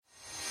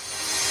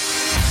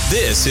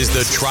This is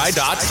the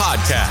TriDot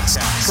Podcast.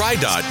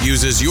 TriDot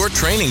uses your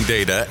training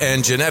data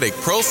and genetic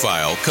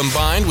profile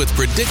combined with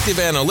predictive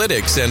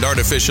analytics and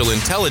artificial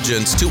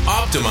intelligence to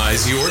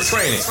optimize your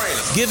training,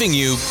 giving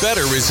you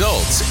better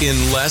results in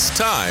less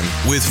time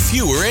with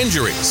fewer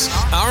injuries.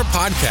 Our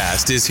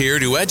podcast is here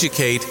to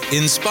educate,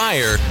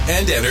 inspire,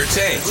 and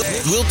entertain.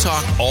 We'll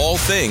talk all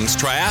things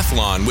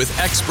triathlon with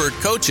expert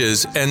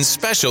coaches and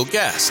special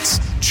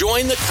guests.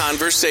 Join the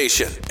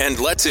conversation and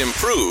let's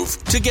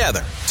improve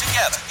together.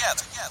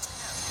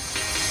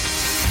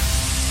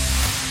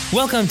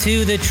 Welcome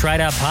to the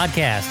TriDot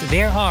Podcast.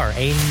 There are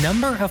a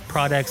number of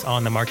products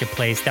on the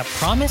marketplace that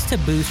promise to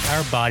boost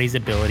our body's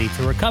ability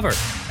to recover.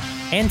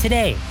 And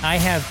today, I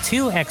have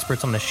two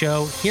experts on the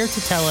show here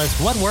to tell us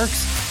what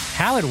works,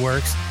 how it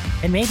works,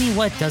 and maybe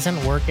what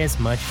doesn't work as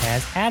much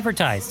as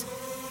advertised.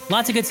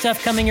 Lots of good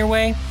stuff coming your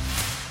way.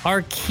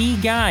 Our key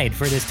guide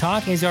for this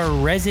talk is our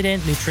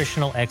resident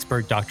nutritional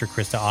expert, Dr.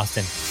 Krista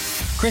Austin.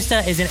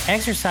 Krista is an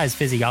exercise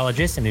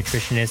physiologist and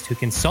nutritionist who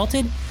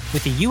consulted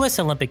with the U.S.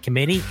 Olympic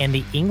Committee and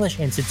the English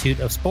Institute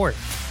of Sport.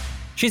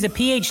 She's a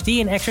PhD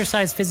in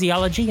exercise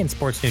physiology and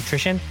sports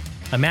nutrition,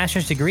 a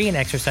master's degree in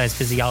exercise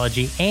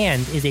physiology,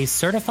 and is a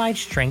certified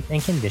strength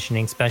and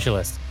conditioning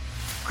specialist.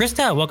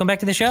 Krista, welcome back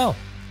to the show.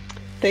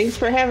 Thanks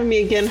for having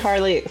me again,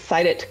 Harley.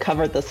 Excited to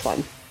cover this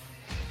one.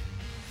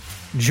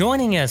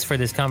 Joining us for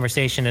this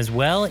conversation as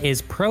well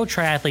is pro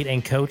triathlete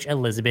and coach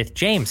Elizabeth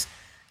James.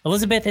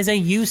 Elizabeth is a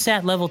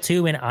USAT Level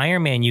 2 and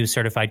Ironman U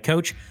certified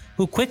coach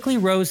who quickly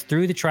rose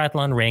through the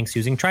triathlon ranks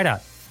using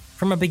TriDot,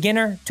 from a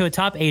beginner to a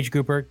top age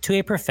grouper to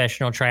a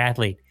professional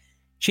triathlete.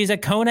 She's a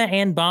Kona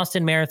and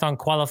Boston Marathon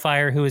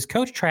qualifier who has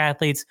coached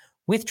triathletes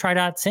with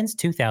TriDot since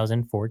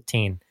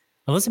 2014.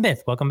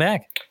 Elizabeth, welcome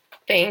back.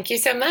 Thank you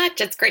so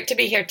much. It's great to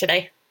be here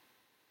today.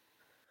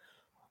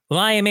 Well,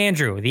 I am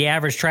Andrew, the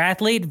average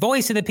triathlete,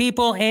 voice of the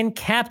people, and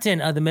captain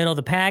of the middle of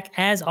the pack.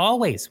 As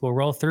always, we'll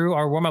roll through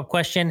our warm-up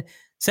question,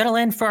 settle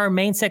in for our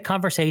main set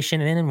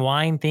conversation, and then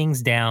wind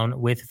things down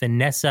with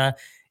Vanessa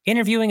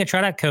interviewing a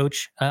TriDot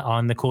coach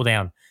on the cool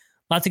down.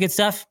 Lots of good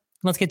stuff.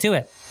 Let's get to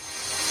it.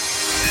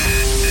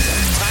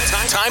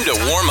 Time to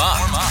warm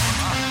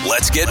up.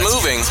 Let's get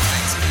moving.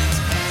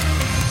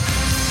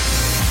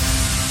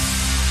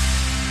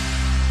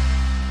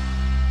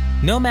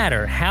 No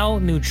matter how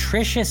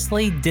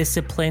nutritiously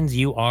disciplined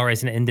you are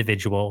as an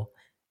individual,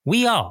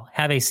 we all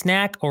have a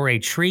snack or a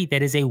treat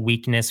that is a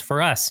weakness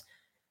for us.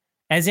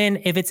 As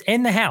in, if it's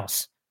in the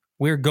house,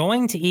 we're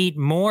going to eat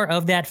more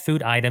of that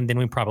food item than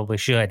we probably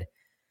should.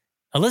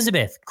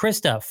 Elizabeth,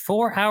 Krista,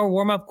 for our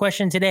warm-up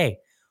question today,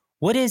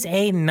 what is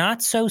a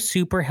not so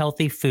super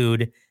healthy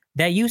food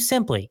that you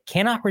simply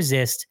cannot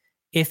resist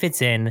if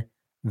it's in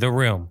the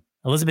room?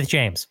 Elizabeth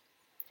James.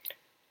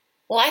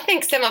 Well, I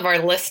think some of our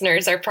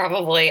listeners are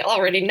probably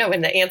already knowing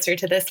the answer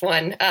to this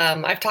one.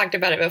 I've talked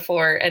about it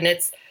before, and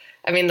it's,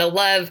 the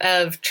love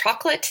of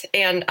chocolate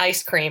and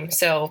ice cream.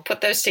 So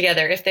put those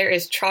together. If there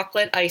is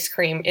chocolate ice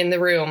cream in the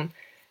room,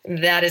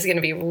 that is going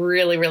to be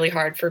really, really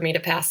hard for me to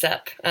pass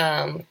up.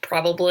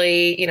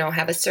 Probably,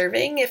 have a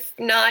serving, if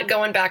not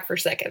going back for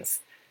seconds.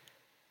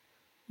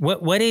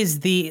 What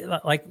is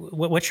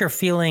what's your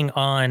feeling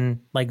on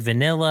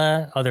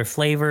vanilla, other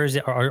flavors?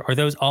 Are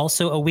those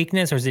also a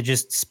weakness, or is it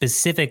just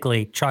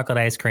specifically chocolate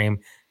ice cream?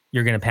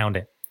 You're going to pound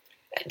it.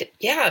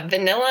 Yeah,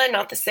 vanilla,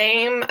 not the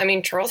same.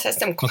 Charles has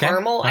some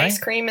caramel ice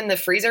cream in the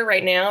freezer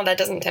right now. That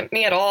doesn't tempt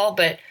me at all.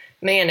 But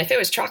man, if it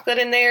was chocolate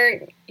in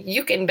there,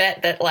 you can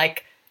bet that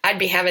I'd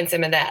be having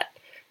some of that.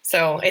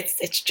 So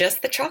it's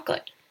just the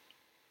chocolate.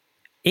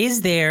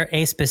 Is there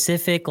a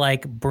specific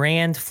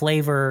brand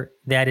flavor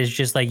that is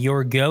just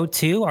your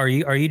go-to? Are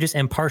you just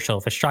impartial?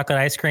 If it's chocolate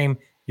ice cream,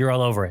 you're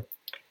all over it.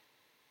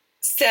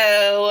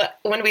 So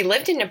when we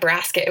lived in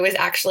Nebraska, it was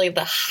actually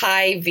the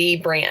Hy-Vee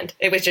brand.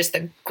 It was just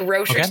the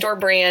grocery store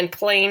brand,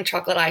 plain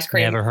chocolate ice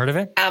cream. Never heard of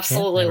it?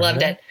 Absolutely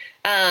loved it.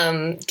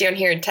 Down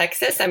here in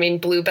Texas,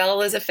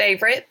 Bluebell is a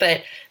favorite,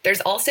 but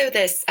there's also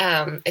this,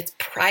 it's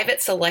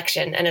Private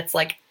Selection, and it's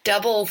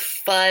double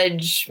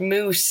fudge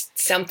mousse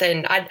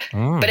something.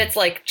 But it's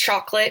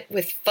chocolate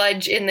with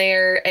fudge in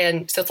there,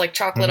 and so it's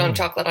chocolate on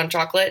chocolate on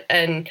chocolate,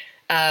 and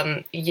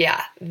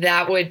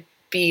that would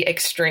be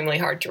extremely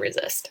hard to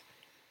resist.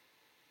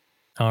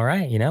 All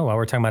right. While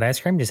we're talking about ice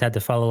cream, just had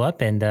to follow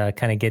up and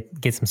kind of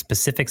get some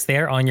specifics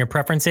there on your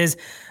preferences.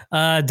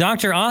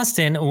 Dr.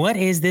 Austin, what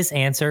is this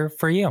answer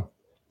for you?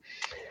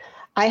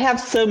 I have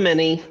so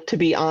many, to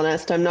be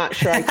honest. I'm not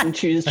sure I can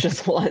choose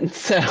just one.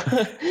 So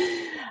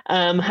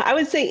I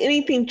would say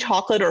anything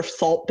chocolate or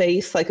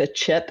salt-based, like a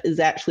chip, is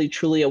actually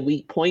truly a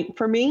weak point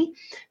for me.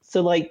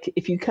 So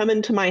if you come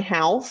into my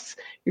house,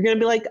 you're going to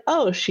be like,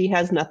 oh, she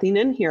has nothing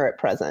in here at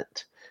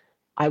present.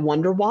 I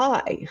wonder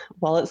why.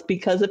 Well, it's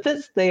because if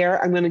it's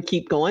there, I'm going to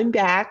keep going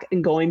back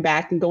and going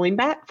back and going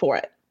back for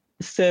it.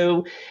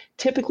 So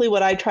typically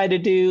what I try to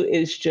do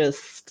is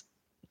just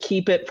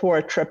keep it for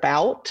a trip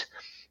out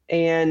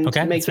and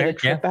make it a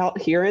trip out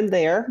here and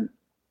there.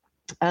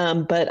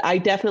 But I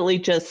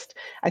definitely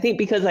I think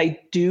because I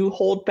do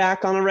hold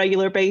back on a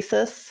regular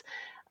basis,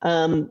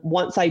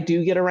 Once I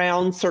do get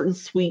around certain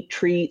sweet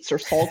treats or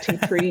salty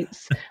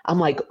treats, I'm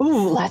like,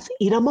 ooh, let's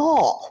eat them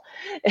all.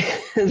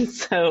 And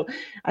so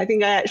I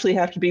think I actually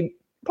have to be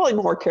probably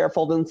more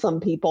careful than some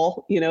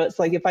people. It's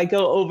like if I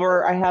go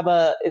over,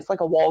 it's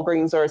like a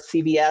Walgreens or a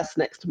CVS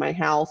next to my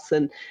house.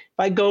 And if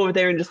I go over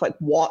there and just like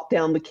walk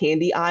down the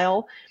candy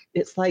aisle,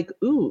 it's like,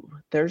 ooh,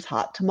 there's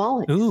hot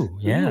tamales. Ooh,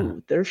 yeah.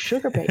 Ooh, there's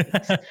sugar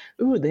babies.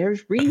 Ooh,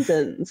 there's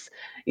Reasons.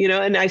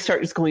 And I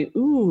start just going,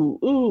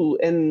 ooh.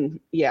 And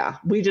yeah,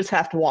 we just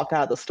have to walk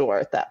out of the store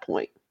at that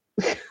point.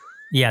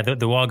 Yeah, the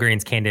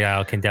Walgreens candy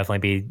aisle can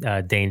definitely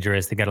be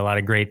dangerous. They got a lot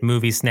of great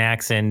movie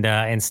snacks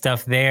and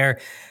stuff there,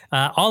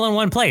 all in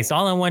one place,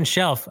 all on one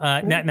shelf.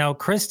 Now,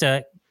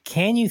 Krista,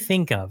 can you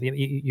think of,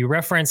 you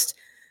referenced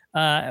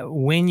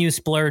when you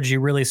splurge, you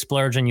really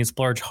splurge and you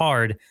splurge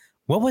hard.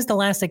 What was the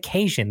last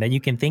occasion that you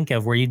can think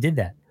of where you did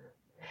that?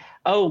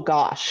 Oh,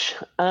 gosh.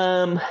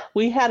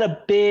 We had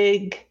a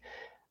big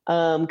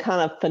kind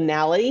of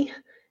finale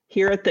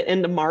here at the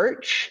end of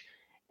March.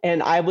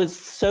 And I was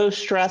so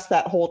stressed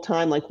that whole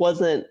time, it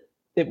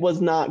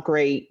was not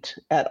great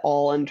at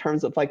all in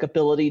terms of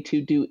ability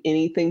to do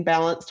anything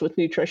balanced with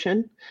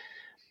nutrition.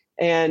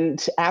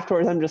 And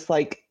afterwards, I'm just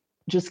like,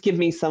 just give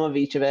me some of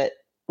each of it.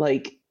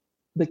 Like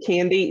the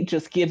candy,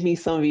 just give me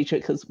some of each of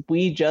it because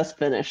we just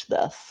finished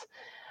this.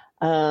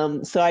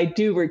 So I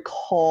do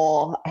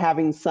recall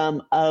having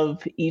some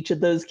of each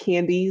of those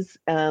candies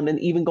and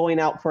even going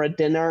out for a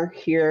dinner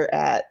here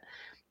at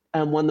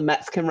one of the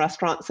Mexican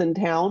restaurants in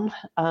town,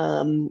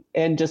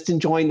 and just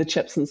enjoying the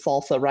chips and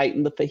salsa, right,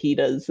 and the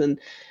fajitas. And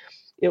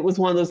it was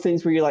one of those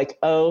things where you're like,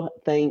 oh,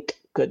 thank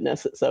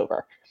goodness it's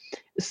over.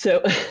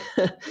 So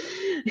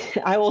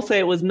I will say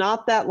it was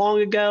not that long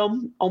ago,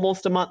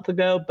 almost a month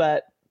ago,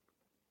 but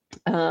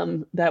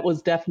that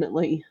was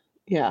definitely,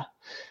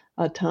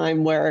 a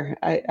time where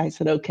I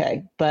said,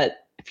 okay.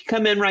 But if you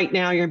come in right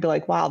now, you're gonna be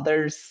like, wow,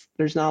 there's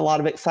not a lot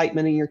of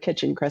excitement in your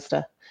kitchen,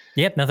 Krista.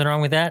 Yep, nothing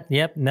wrong with that.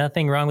 Yep,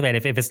 nothing wrong with that.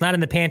 If it's not in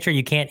the pantry,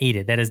 you can't eat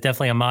it. That is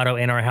definitely a motto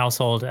in our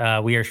household.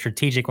 We are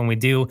strategic when we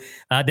do.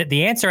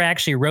 The answer I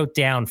actually wrote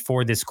down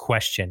for this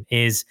question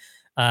is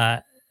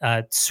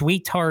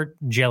sweet tart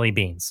jelly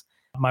beans.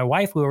 My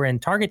wife, we were in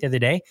Target the other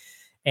day,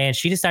 and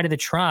she decided to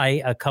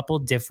try a couple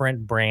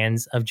different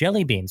brands of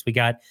jelly beans. We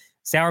got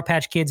Sour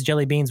Patch Kids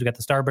jelly beans, we got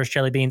the Starburst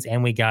jelly beans,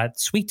 and we got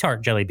sweet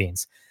tart jelly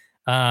beans.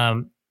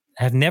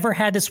 I've never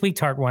had the sweet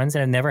tart ones,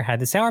 and I've never had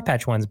the Sour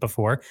Patch ones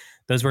before.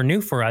 Those were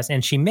new for us,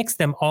 and she mixed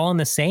them all in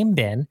the same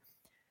bin.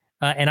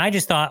 And I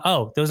just thought,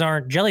 oh, those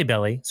aren't Jelly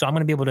Belly, so I'm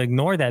going to be able to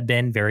ignore that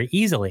bin very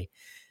easily.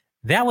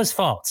 That was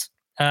false,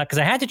 because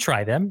I had to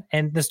try them,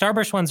 and the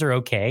Starburst ones are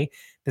okay.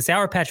 The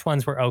Sour Patch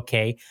ones were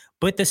okay,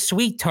 but the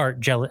sweet tart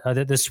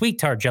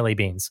jelly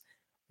beans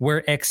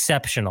were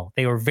exceptional.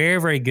 They were very,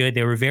 very good.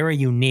 They were very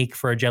unique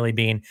for a jelly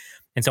bean.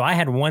 And so I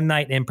had one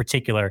night in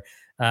particular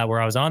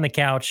where I was on the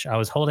couch, I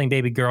was holding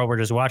baby girl, we're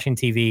just watching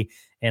TV,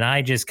 and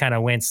I just kind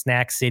of went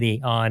snack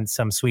city on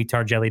some sweet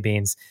tart jelly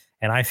beans,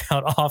 and I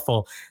felt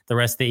awful the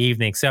rest of the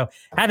evening. So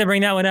I had to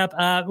bring that one up.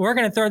 We're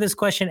going to throw this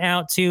question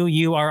out to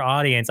you, our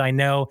audience. I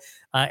know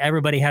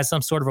everybody has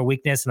some sort of a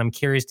weakness, and I'm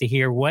curious to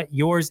hear what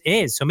yours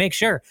is. So make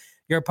sure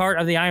you're a part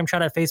of the I Am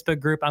Trot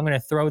Facebook group. I'm going to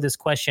throw this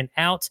question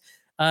out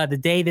the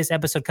day this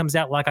episode comes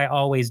out, like I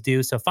always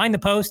do. So find the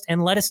post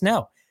and let us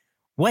know.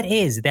 What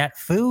is that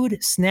food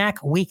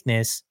snack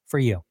weakness for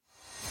you?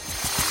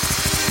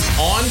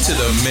 On to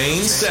the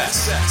main set.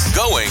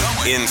 Going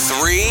in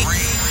 3,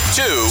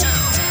 2,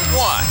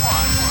 1.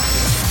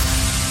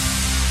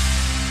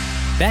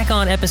 Back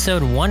on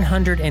episode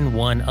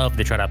 101 of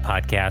the Trot Out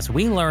Podcast,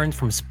 we learned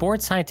from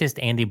sports scientist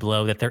Andy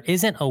Blow that there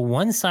isn't a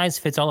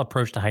one-size-fits-all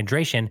approach to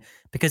hydration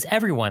because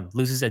everyone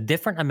loses a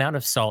different amount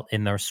of salt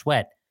in their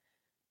sweat.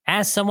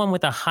 As someone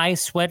with a high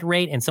sweat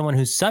rate and someone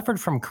who suffered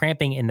from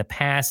cramping in the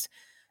past,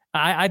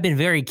 I've been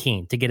very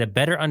keen to get a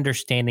better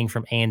understanding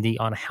from Andy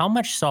on how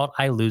much salt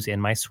I lose in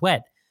my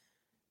sweat.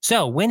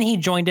 So when he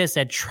joined us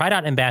at Trot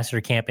Out Ambassador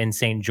Camp in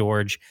St.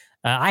 George,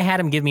 I had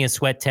him give me a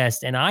sweat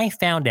test, and I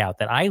found out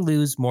that I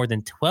lose more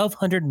than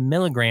 1,200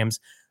 milligrams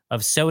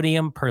of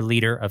sodium per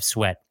liter of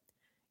sweat.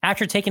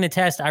 After taking the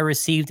test, I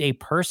received a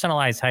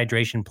personalized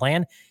hydration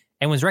plan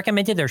and was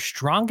recommended their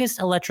strongest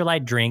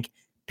electrolyte drink,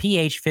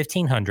 pH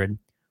 1500,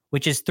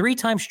 which is 3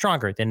 times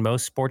stronger than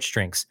most sports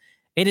drinks.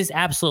 It has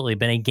absolutely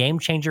been a game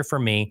changer for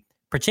me,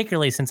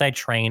 particularly since I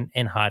train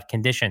in hot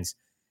conditions.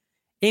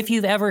 If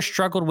you've ever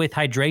struggled with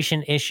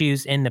hydration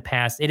issues in the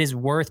past, it is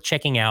worth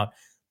checking out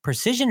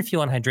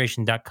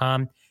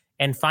precisionfuelandhydration.com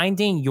and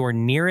finding your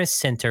nearest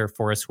center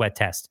for a sweat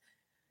test.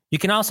 You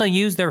can also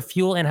use their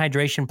Fuel and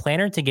Hydration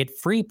Planner to get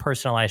free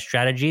personalized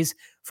strategies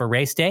for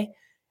race day.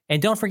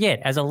 And don't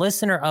forget, as a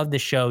listener of the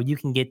show, you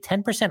can get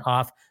 10%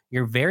 off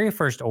your very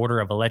first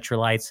order of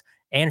electrolytes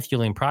and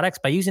fueling products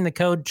by using the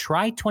code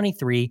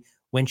TRY23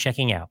 when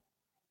checking out.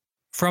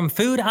 From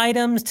food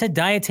items to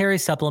dietary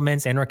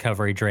supplements and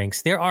recovery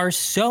drinks, there are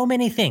so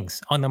many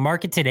things on the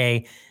market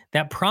today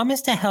that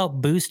promise to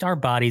help boost our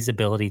body's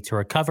ability to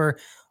recover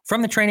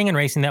from the training and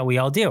racing that we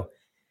all do.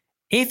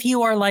 If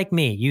you are like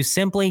me, you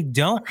simply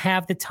don't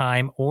have the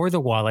time or the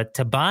wallet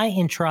to buy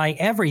and try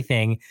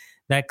everything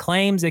that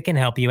claims it can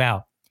help you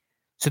out.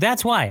 So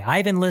that's why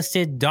I've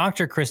enlisted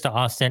Dr. Krista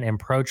Austin and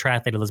pro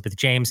triathlete Elizabeth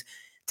James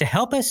to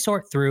help us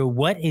sort through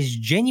what is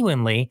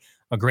genuinely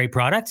a great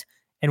product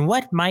and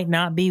what might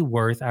not be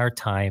worth our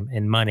time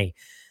and money.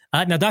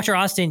 Now, Dr.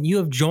 Austin, you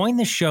have joined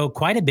the show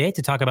quite a bit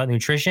to talk about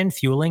nutrition,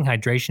 fueling,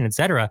 hydration,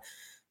 etc.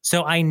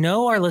 So I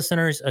know our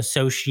listeners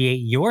associate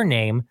your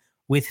name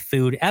with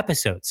food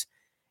episodes.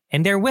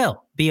 And there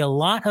will be a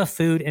lot of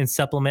food and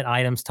supplement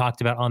items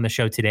talked about on the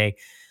show today.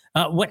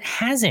 What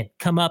hasn't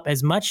come up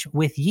as much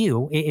with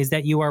you is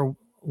that you are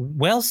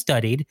well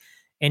studied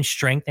in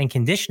strength and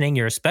conditioning.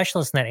 You're a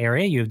specialist in that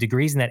area. You have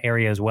degrees in that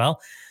area as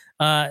well.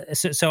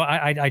 So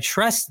I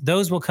trust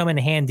those will come in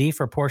handy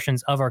for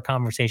portions of our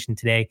conversation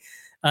today.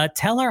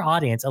 Tell our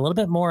audience a little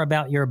bit more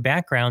about your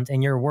background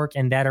and your work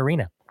in that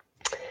arena.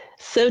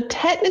 So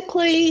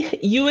technically,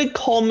 you would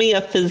call me a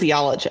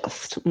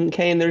physiologist,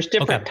 okay? And there's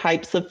different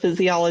types of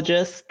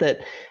physiologists that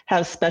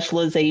have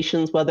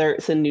specializations, whether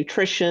it's in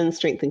nutrition,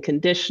 strength and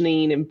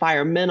conditioning,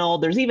 environmental.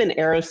 There's even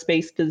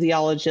aerospace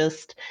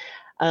physiologists.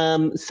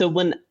 So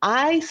when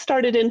I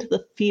started into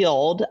the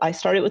field, I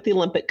started with the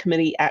Olympic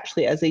Committee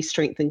actually as a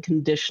strength and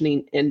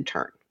conditioning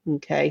intern,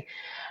 okay?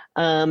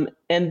 And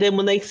then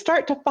when they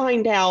start to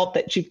find out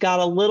that you've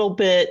got a little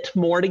bit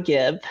more to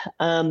give,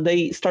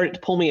 they started to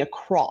pull me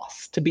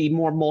across to be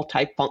more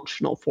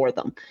multifunctional for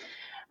them.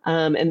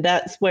 And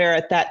that's where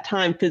at that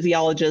time,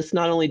 physiologists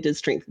not only did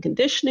strength and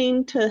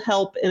conditioning to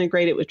help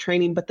integrate it with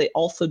training, but they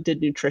also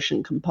did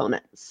nutrition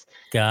components.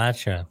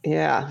 Gotcha.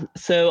 Yeah.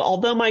 So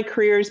although my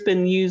career has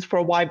been used for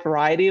a wide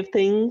variety of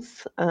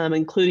things,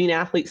 including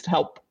athletes to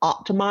help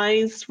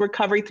optimize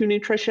recovery through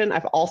nutrition,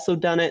 I've also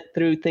done it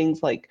through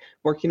things like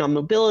working on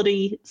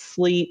mobility,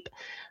 sleep,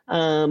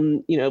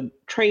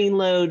 training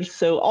load.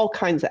 So all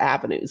kinds of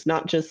avenues,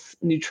 not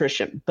just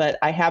nutrition, but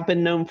I have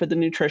been known for the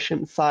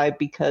nutrition side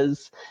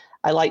because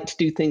I like to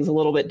do things a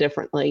little bit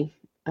differently.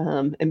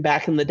 And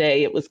back in the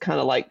day, it was kind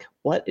of like,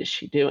 what is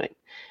she doing?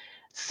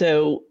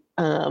 So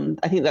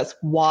I think that's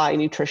why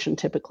nutrition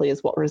typically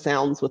is what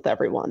resounds with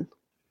everyone.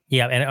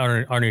 Yeah, and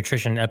our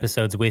nutrition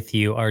episodes with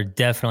you are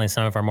definitely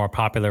some of our more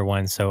popular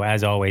ones. So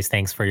as always,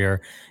 thanks for your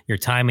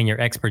time and your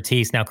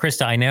expertise. Now,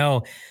 Krista, I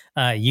know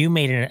you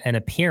made an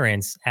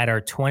appearance at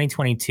our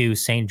 2022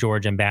 St.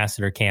 George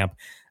Ambassador Camp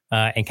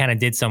and kind of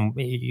did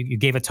you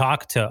gave a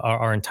talk to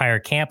our entire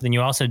camp. Then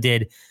you also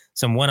did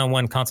some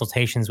one-on-one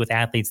consultations with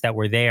athletes that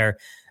were there.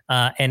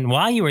 And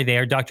while you were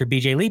there, Dr.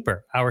 BJ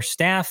Leeper, our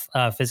staff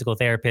physical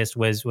therapist,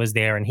 was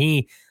there, and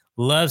he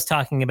loves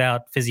talking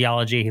about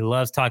physiology. He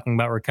loves talking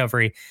about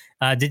recovery.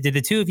 Did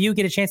the two of you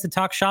get a chance to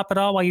talk shop at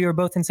all while you were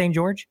both in St.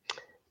 George?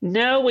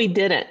 No, we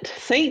didn't.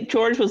 St.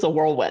 George was a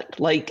whirlwind.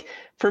 Like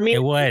for me,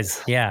 it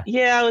was. Yeah.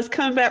 Yeah, I was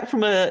coming back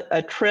from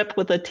a trip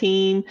with a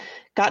team,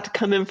 got to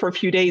come in for a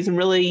few days, and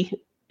really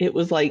it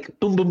was like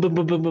boom, boom, boom,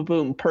 boom, boom, boom,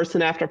 boom,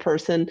 person after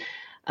person.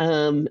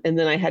 And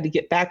then I had to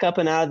get back up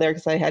and out of there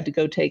because I had to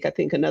go take, I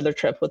think, another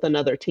trip with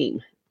another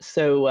team.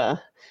 So it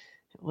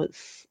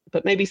was,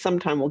 but maybe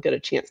sometime we'll get a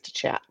chance to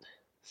chat.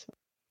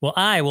 Well,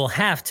 I will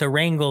have to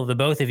wrangle the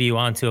both of you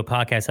onto a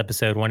podcast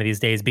episode one of these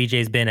days.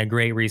 BJ's been a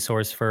great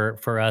resource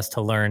for us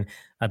to learn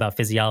about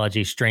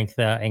physiology, strength,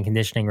 and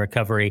conditioning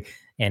recovery.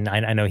 And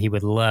I know he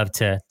would love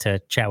to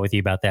chat with you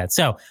about that.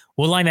 So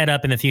we'll line that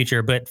up in the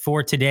future. But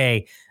for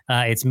today,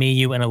 it's me,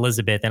 you, and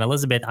Elizabeth. And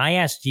Elizabeth, I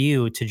asked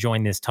you to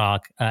join this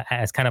talk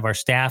as kind of our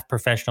staff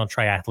professional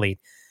triathlete.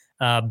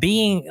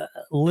 Being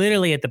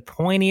literally at the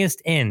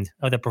pointiest end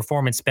of the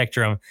performance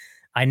spectrum,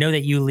 I know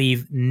that you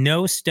leave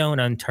no stone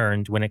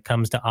unturned when it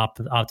comes to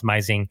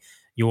optimizing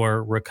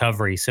your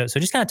recovery. So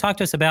just kind of talk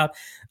to us about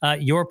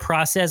your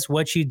process,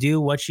 what you do,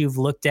 what you've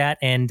looked at,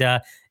 and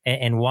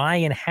why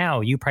and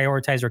how you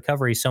prioritize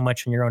recovery so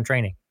much in your own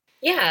training.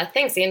 Yeah,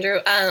 thanks, Andrew.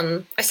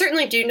 I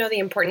certainly do know the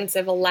importance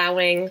of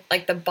allowing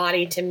the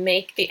body to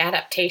make the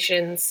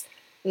adaptations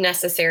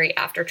necessary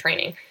after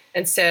training.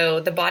 And so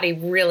the body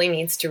really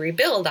needs to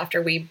rebuild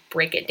after we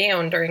break it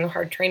down during a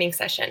hard training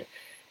session.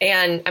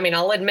 And I mean,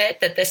 I'll admit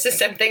that this is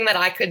something that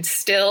I could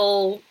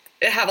still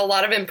have a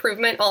lot of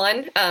improvement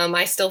on.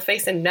 I still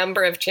face a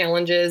number of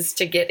challenges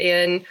to get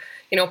in,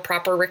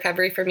 proper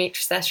recovery from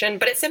each session.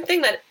 But it's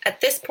something that at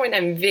this point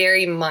I'm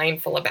very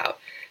mindful about.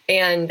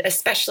 And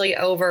especially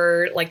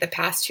over the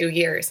past 2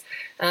 years,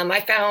 I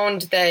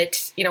found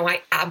that,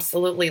 I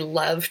absolutely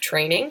love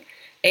training.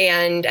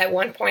 And at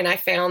one point I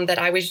found that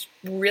I was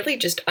really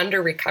just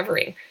under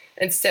recovering.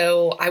 And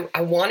so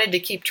I wanted to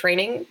keep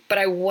training, but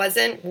I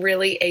wasn't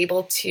really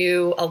able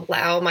to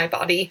allow my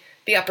body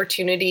the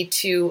opportunity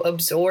to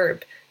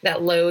absorb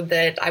that load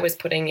that I was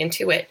putting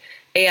into it.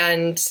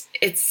 And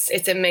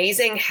it's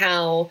amazing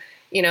how,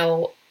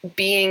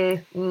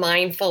 being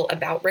mindful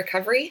about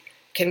recovery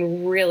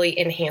can really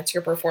enhance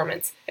your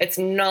performance. It's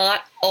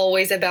not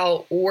always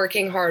about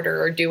working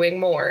harder or doing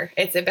more.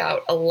 It's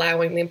about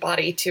allowing the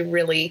body to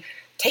really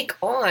take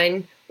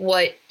on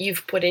what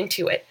you've put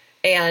into it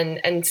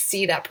and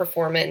see that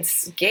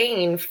performance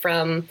gain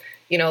from,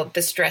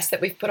 the stress that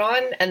we've put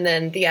on and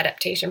then the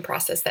adaptation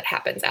process that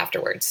happens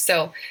afterwards.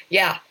 So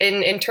yeah,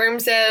 in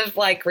terms of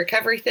like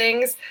recovery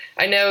things,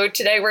 I know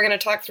today we're going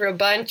to talk through a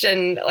bunch,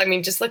 and I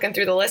mean, just looking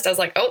through the list, I was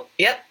like, oh,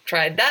 yep,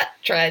 tried that.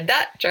 So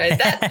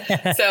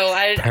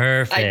I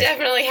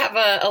definitely have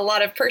a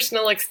lot of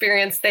personal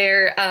experience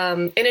there.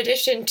 In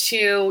addition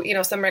to,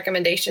 some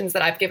recommendations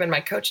that I've given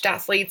my coached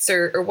athletes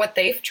or what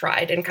they've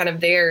tried and kind of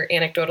their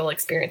anecdotal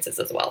experiences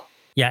as well.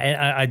 Yeah,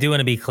 and I do want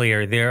to be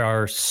clear. There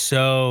are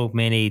so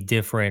many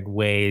different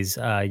ways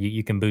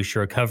you can boost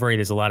your recovery.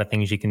 There's a lot of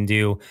things you can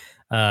do,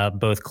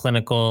 both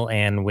clinical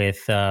and with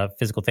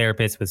physical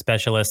therapists, with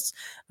specialists.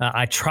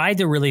 I tried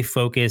to really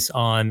focus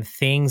on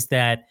things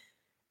that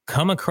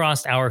come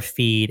across our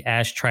feed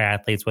as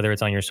triathletes, whether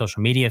it's on your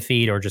social media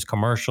feed or just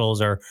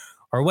commercials or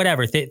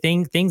whatever,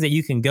 things that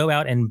you can go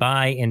out and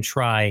buy and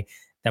try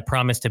that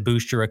promise to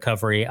boost your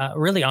recovery,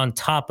 really on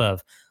top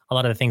of a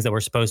lot of the things that we're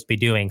supposed to be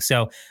doing.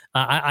 So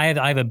I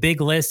have a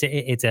big list.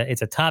 It's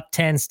a top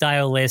 10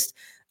 style list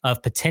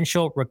of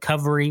potential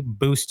recovery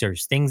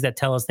boosters, things that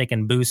tell us they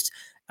can boost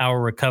our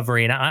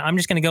recovery. And I'm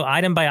just going to go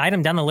item by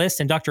item down the list.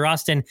 And Dr.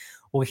 Austin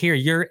will hear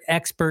your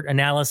expert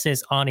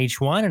analysis on each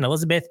one. And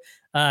Elizabeth,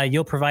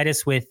 you'll provide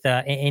us with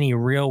any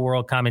real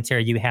world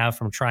commentary you have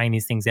from trying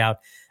these things out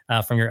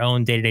from your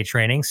own day-to-day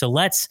training. So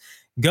let's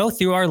go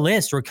through our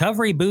list.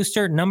 Recovery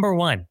booster number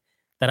 1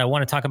 that I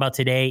want to talk about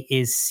today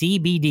is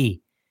CBD.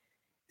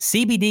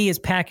 CBD is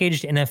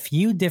packaged in a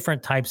few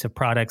different types of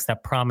products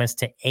that promise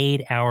to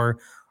aid our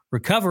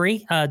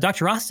recovery.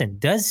 Dr. Austin,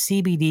 does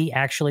CBD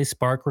actually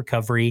spark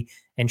recovery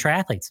in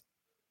triathletes?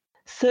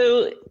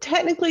 So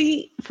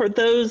technically, for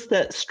those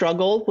that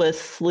struggle with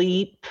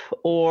sleep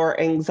or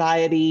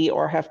anxiety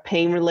or have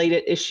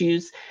pain-related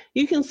issues,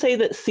 you can say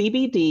that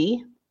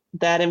CBD,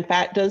 that in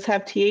fact does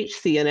have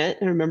THC in it,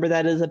 and remember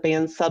that is a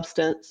banned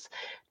substance,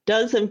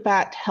 does in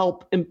fact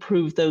help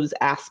improve those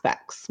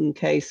aspects.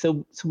 Okay,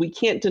 so we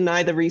can't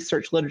deny the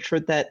research literature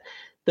that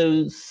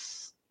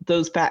those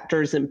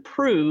factors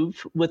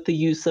improve with the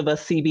use of a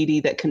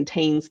CBD that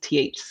contains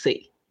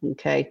THC.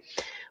 Okay,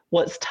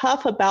 what's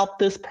tough about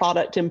this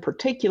product in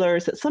particular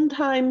is that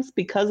sometimes,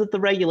 because of the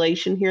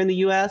regulation here in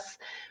the US,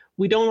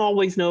 we don't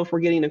always know if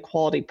we're getting a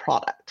quality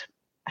product.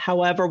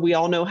 However, we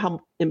all know how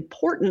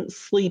important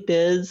sleep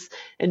is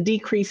and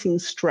decreasing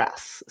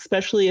stress,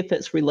 especially if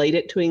it's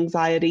related to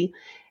anxiety.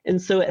 And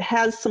so it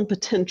has some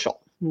potential,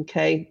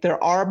 okay?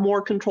 There are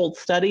more controlled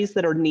studies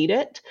that are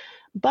needed,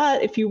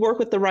 but if you work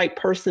with the right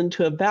person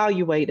to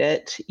evaluate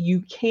it,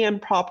 you can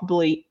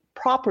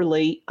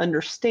properly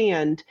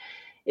understand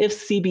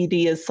if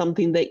CBD is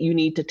something that you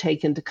need to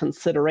take into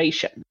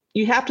consideration.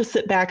 You have to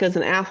sit back as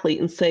an athlete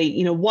and say,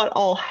 what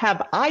all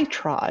have I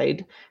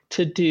tried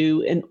to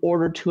do in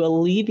order to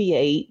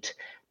alleviate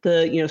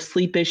the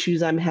sleep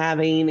issues I'm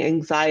having,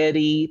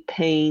 anxiety,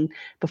 pain,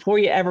 before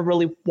you ever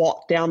really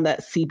walk down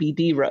that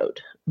CBD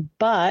road.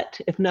 But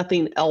if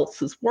nothing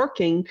else is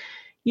working,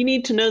 you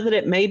need to know that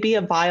it may be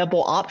a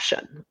viable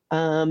option.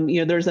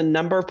 There's a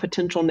number of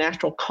potential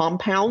natural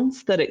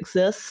compounds that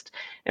exist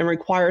and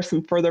require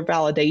some further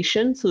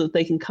validation so that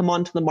they can come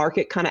onto the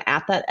market kind of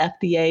at that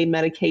FDA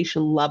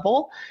medication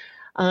level.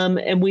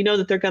 And we know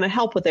that they're going to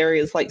help with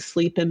areas like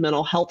sleep and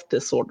mental health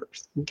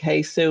disorders.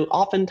 Okay, so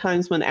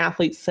oftentimes when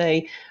athletes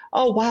say,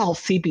 oh, wow,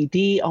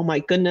 CBD, oh my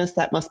goodness,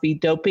 that must be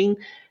doping,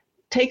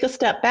 take a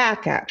step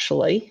back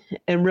actually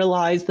and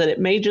realize that it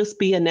may just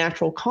be a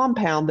natural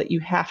compound that you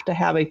have to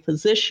have a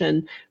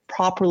physician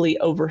properly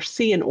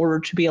oversee in order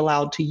to be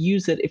allowed to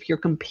use it if you're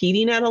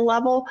competing at a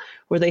level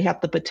where they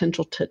have the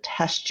potential to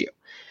test you.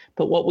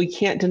 But what we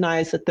can't deny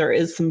is that there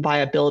is some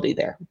viability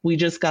there. We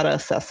just got to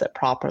assess it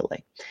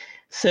properly.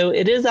 So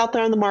it is out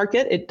there on the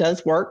market. It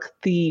does work.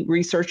 The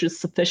research is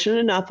sufficient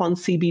enough on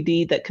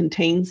CBD that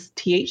contains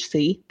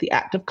THC, the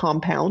active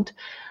compound,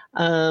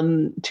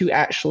 to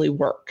actually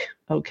work,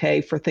 okay,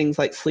 for things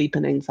like sleep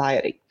and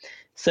anxiety.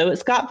 So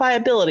it's got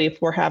viability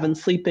if we're having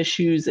sleep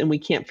issues and we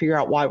can't figure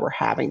out why we're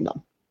having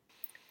them.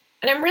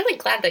 And I'm really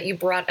glad that you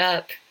brought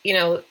up,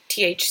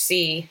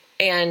 THC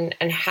and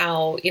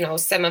how,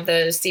 some of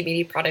the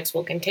CBD products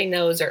will contain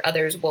those or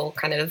others will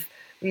kind of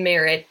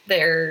merit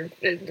their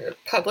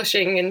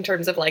publishing in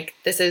terms of like,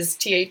 this is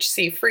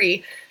THC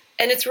free.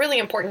 And it's really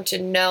important to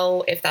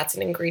know if that's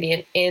an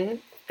ingredient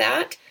in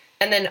that.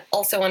 And then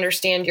also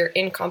understand your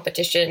in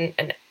competition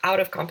and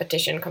out of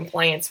competition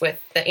compliance with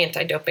the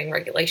anti-doping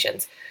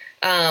regulations.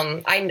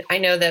 I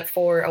know that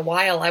for a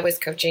while I was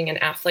coaching an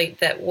athlete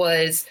that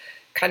was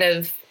kind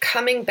of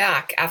coming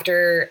back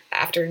after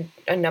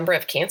a number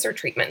of cancer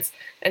treatments.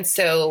 And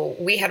so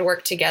we had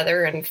worked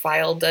together and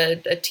filed a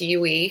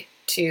TUE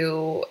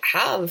to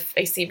have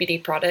a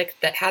CBD product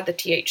that had the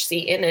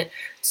THC in it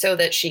so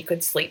that she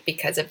could sleep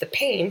because of the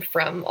pain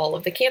from all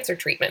of the cancer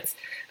treatments.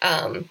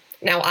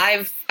 Now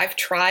I've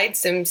tried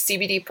some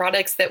CBD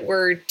products that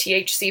were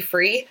THC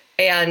free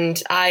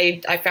and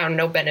I found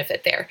no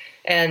benefit there.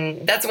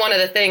 And that's one of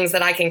the things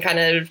that I can kind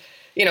of,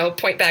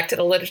 point back to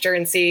the literature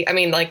and see. I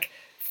mean, like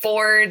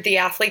for the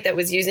athlete that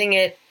was using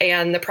it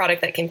and the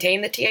product that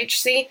contained the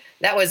THC,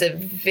 that was a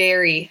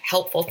very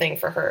helpful thing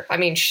for her. I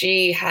mean,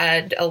 she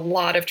had a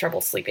lot of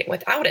trouble sleeping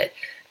without it.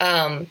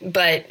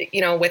 But,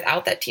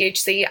 without that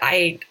THC,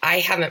 I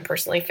haven't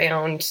personally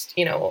found,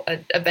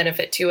 a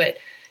benefit to it.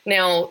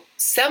 Now,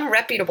 some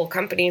reputable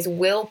companies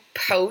will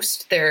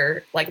post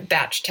their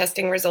batch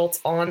testing results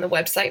on the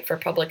website for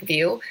public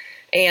view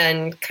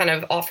and kind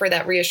of offer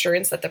that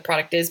reassurance that the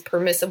product is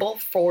permissible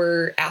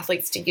for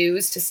athletes to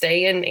use to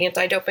stay in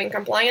anti-doping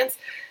compliance.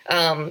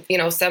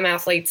 Some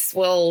athletes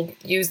will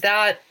use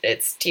that.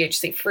 It's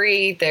THC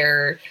free.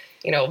 They're,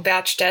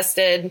 batch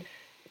tested.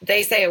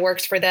 They say it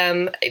works for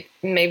them.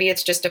 Maybe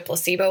it's just a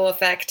placebo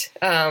effect.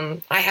 I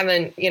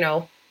haven't,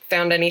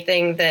 found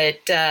anything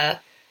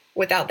that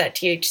without that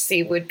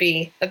THC would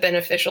be a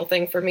beneficial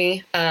thing for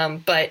me.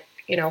 But,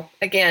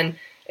 again,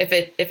 if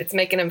it's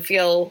making them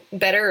feel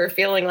better or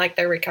feeling like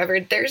they're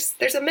recovered,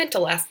 there's a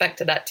mental aspect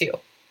to that too.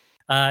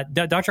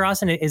 Dr.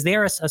 Austin, is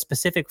there a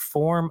specific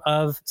form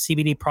of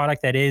CBD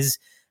product that is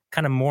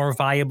kind of more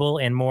viable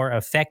and more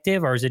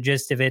effective, or is it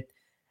just if it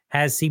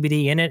has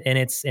CBD in it and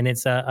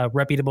it's a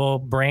reputable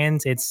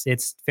brand,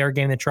 it's fair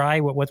game to try?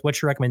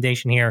 What's your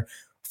recommendation here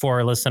for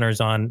our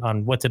listeners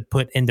on what to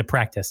put into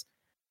practice?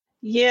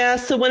 Yeah,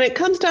 so when it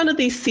comes down to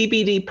these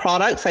CBD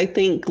products, I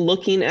think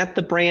looking at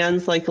the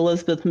brands like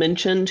Elizabeth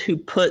mentioned, who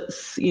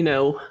puts,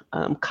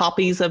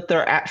 copies of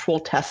their actual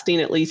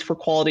testing, at least for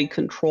quality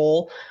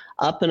control,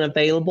 up and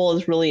available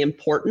is really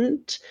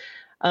important.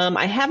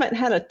 I haven't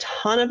had a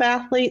ton of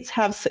athletes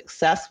have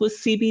success with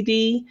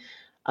CBD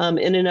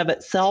in and of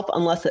itself,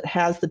 unless it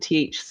has the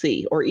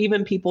THC, or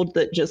even people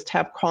that just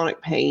have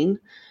chronic pain.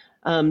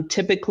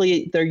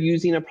 Typically, they're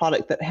using a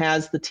product that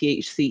has the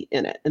THC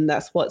in it, and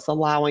that's what's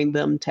allowing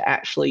them to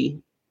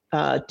actually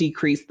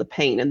decrease the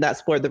pain. And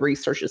that's where the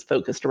research is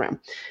focused around.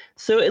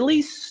 So at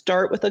least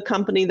start with a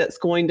company that's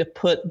going to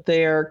put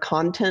their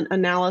content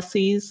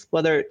analyses,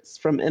 whether it's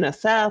from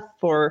NSF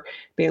or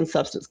Banned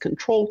Substance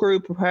Control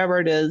Group or whoever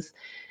it is,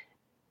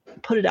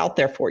 put it out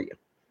there for you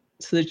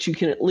so that you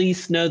can at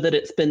least know that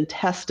it's been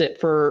tested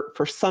for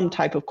some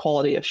type of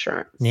quality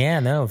assurance. Yeah,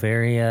 no,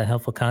 very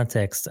helpful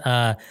context.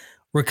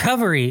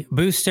 Recovery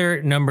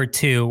booster number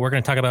 2, we're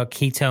going to talk about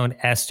ketone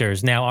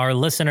esters. Now, our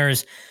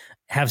listeners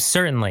have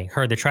certainly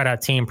heard the TriDot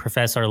team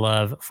profess our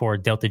love for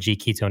Delta G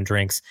ketone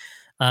drinks.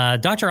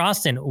 Dr.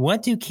 Austin,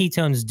 what do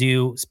ketones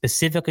do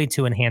specifically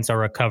to enhance our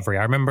recovery?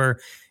 I remember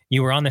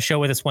you were on the show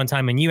with us one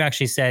time and you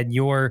actually said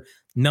your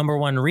number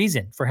one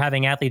reason for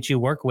having athletes you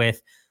work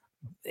with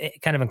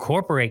kind of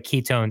incorporate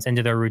ketones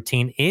into their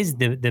routine is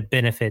the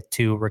benefit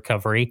to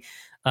recovery.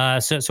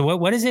 So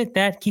what is it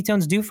that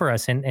ketones do for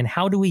us, and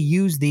how do we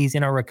use these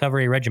in our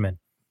recovery regimen?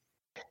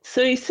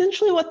 So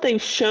essentially what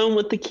they've shown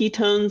with the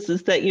ketones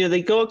is that,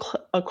 they go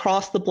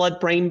across the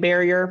blood-brain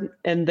barrier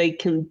and they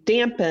can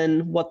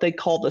dampen what they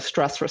call the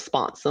stress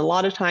response. And a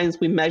lot of times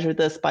we measure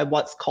this by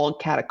what's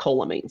called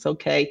catecholamines,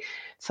 okay?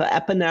 So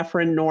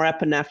epinephrine,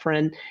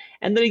 norepinephrine,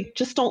 and they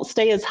just don't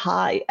stay as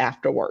high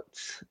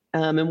afterwards.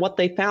 And what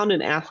they found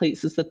in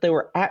athletes is that they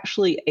were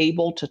actually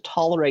able to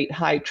tolerate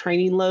high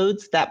training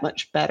loads that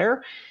much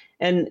better.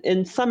 And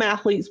in some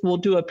athletes, we'll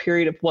do a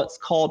period of what's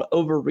called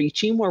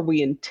overreaching, where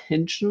we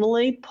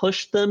intentionally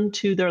push them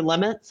to their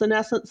limits, in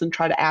essence, and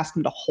try to ask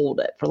them to hold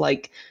it for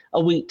like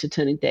a week to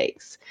 10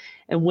 days.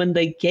 And when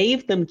they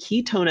gave them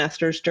ketone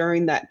esters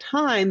during that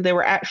time, they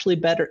were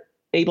actually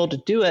able to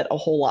do it a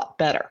whole lot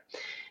better.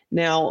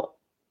 Now,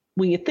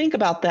 when you think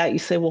about that, you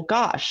say, well,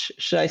 gosh,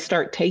 should I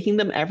start taking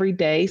them every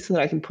day so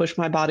that I can push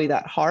my body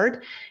that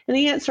hard? And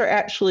the answer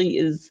actually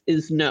is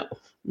no.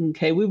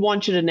 Okay, we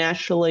want you to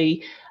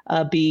naturally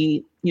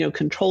be,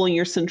 controlling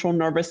your central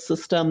nervous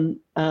system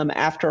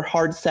after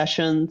hard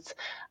sessions.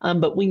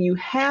 But when you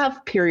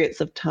have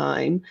periods of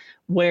time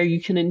where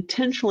you can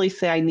intentionally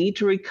say, I need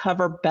to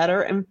recover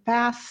better and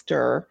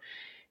faster,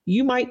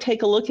 you might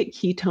take a look at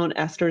ketone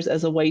esters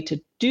as a way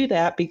to do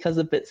that because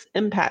of its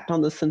impact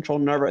on the central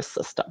nervous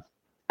system.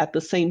 At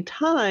the same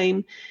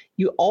time,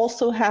 you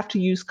also have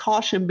to use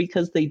caution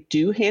because they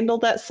do handle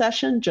that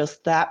session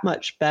just that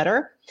much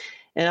better.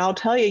 And I'll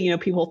tell you,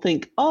 people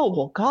think, oh,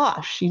 well,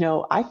 gosh,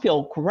 I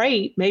feel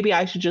great. Maybe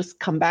I should just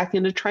come back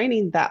into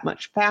training that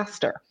much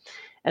faster.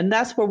 And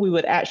that's where we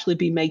would actually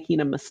be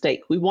making a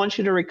mistake. We want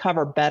you to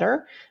recover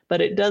better,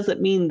 but it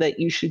doesn't mean that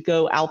you should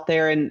go out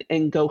there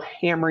and go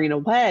hammering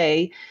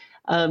away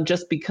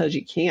just because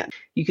you can.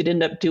 You could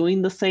end up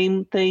doing the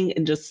same thing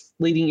and just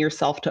leading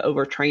yourself to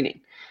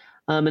overtraining.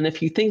 And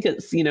if you think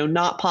it's,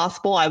 not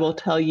possible, I will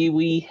tell you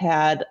we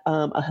had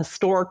a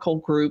historical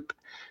group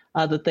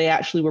that they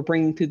actually were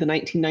bringing through the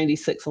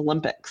 1996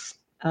 Olympics.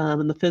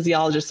 And the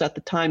physiologists at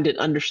the time didn't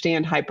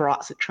understand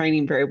hyperoxic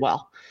training very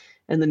well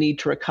and the need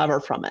to recover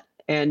from it.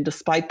 And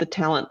despite the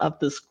talent of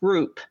this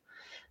group,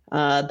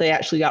 they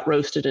actually got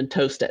roasted and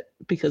toasted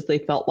because they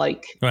felt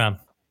like, wow.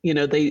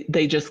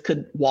 They just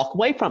could walk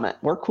away from it.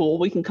 We're cool.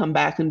 We can come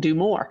back and do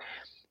more.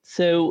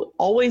 So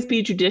always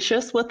be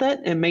judicious with it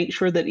and make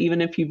sure that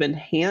even if you've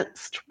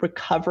enhanced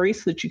recovery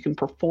so that you can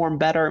perform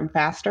better and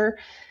faster,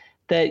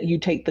 that you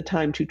take the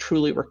time to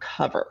truly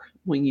recover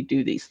when you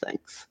do these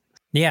things.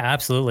 Yeah,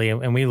 absolutely.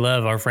 And we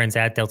love our friends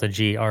at Delta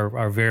G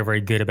are very, very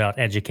good about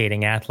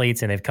educating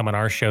athletes. And they've come on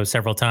our show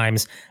several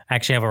times. I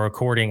actually have a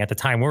recording at the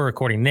time we're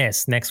recording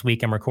this. Next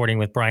week, I'm recording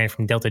with Brian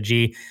from Delta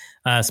G,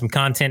 some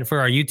content for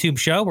our YouTube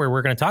show where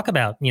we're going to talk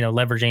about,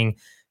 leveraging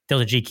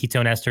Delta G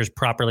ketone esters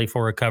properly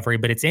for recovery.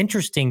 But it's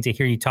interesting to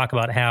hear you talk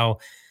about how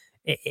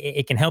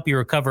it can help you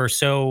recover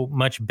so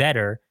much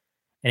better,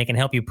 and it can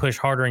help you push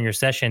harder in your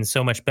session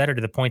so much better,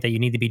 to the point that you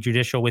need to be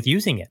judicial with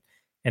using it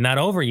and not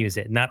overuse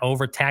it, not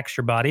overtax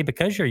your body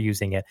because you're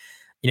using it.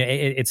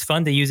 It's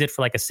fun to use it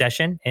for like a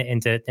session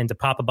and to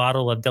pop a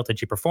bottle of Delta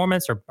G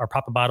Performance or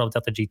pop a bottle of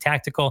Delta G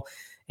Tactical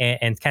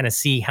and kind of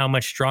see how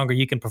much stronger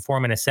you can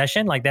perform in a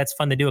session. Like, that's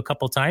fun to do a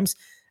couple times,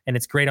 and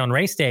it's great on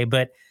race day.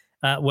 But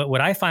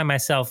where I find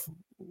myself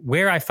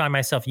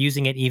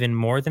using it even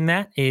more than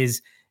that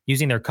is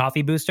using their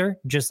coffee booster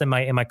just in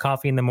my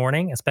coffee in the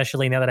morning,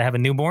 especially now that I have a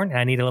newborn and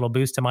I need a little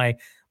boost to my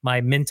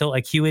mental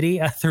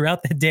acuity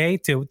throughout the day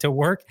to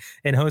work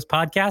and host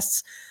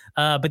podcasts.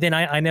 But then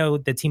I know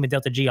the team at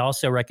Delta G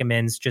also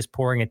recommends just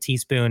pouring a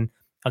teaspoon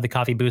of the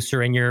coffee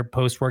booster in your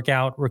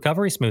post-workout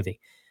recovery smoothie,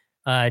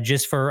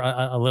 just for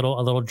a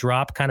little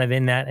drop kind of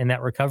in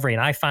that recovery.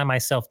 And I find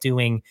myself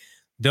doing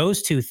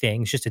those two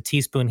things, just a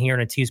teaspoon here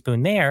and a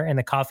teaspoon there, and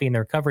the coffee and the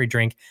recovery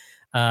drink,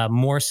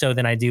 more so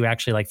than I do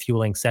actually like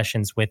fueling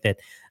sessions with it.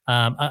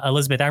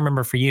 Elizabeth, I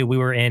remember for you, we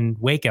were in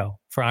Waco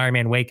for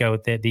Ironman Waco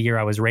the year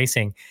I was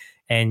racing.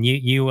 And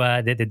you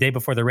the day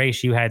before the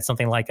race, you had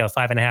something like a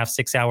 5.5,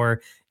 6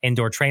 hour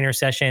indoor trainer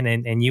session.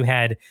 And you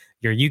had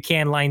your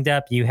UCAN lined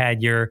up. You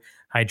had your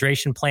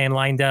hydration plan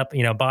lined up,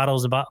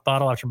 bottle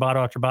after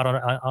bottle after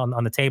bottle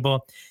on the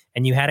table.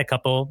 And you had a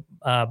couple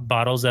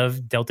bottles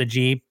of Delta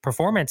G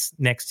Performance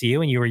next to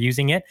you, and you were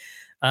using it.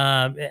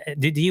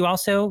 Do you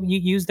also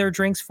use their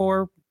drinks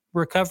for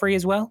recovery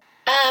as well?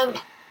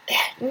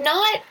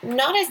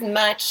 Not as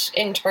much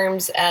in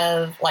terms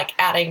of like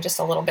adding just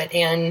a little bit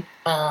in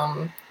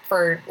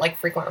for like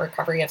frequent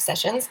recovery of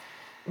sessions.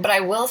 But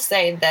I will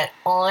say that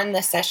on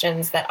the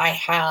sessions that I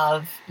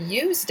have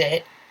used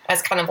it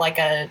as kind of like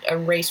a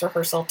race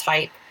rehearsal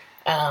type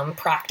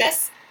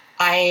practice,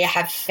 I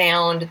have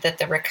found that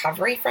the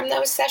recovery from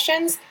those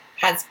sessions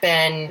has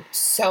been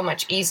so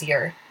much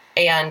easier,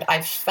 and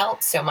I've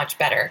felt so much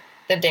better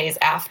the days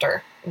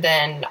after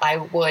than I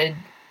would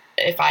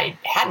if I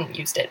hadn't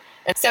used it.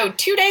 And so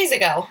 2 days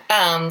ago,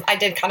 I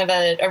did kind of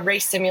a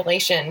race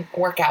simulation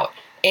workout,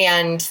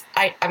 and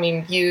I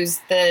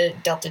used the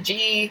Delta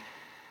G.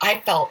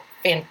 I felt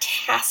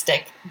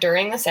fantastic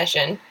during the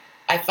session.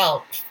 I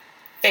felt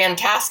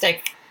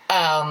fantastic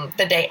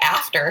the day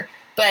after.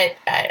 But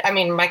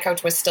my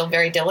coach was still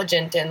very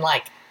diligent in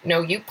like,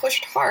 no, you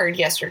pushed hard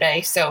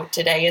yesterday, so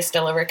today is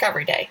still a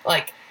recovery day.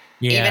 Like,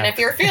 even if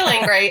you're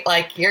feeling great,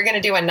 like you're going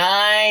to do a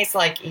nice,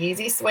 like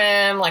easy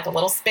swim, like a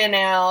little spin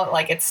out,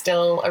 like it's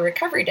still a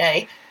recovery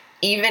day,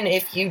 even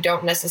if you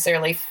don't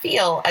necessarily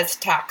feel as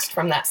taxed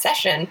from that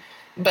session.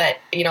 But,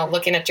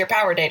 looking at your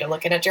power data,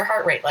 looking at your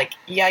heart rate, like,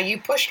 yeah, you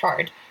pushed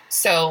hard.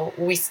 So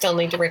we still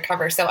need to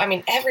recover. So,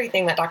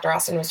 everything that Dr.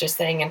 Austin was just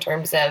saying in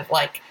terms of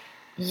like,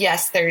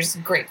 yes, there's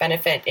great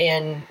benefit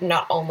in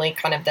not only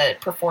kind of the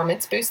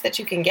performance boost that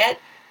you can get,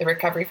 the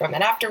recovery from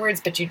it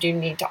afterwards, but you do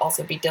need to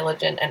also be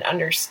diligent and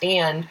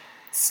understand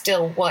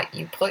still what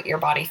you put your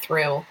body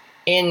through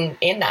in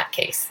that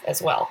case as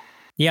well.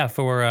 Yeah,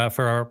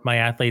 for my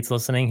athletes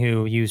listening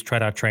who use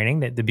TriDot training,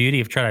 the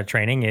beauty of TriDot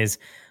training is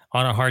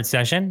on a hard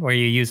session where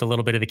you use a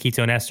little bit of the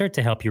ketone ester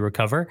to help you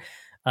recover.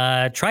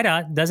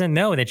 TriDot doesn't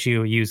know that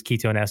you use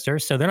ketone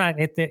esters, so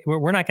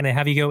we're not going to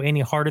have you go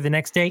any harder the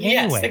next day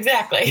anyway. Yes,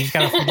 exactly.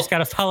 You just got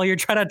to follow your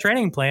TriDot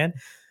training plan,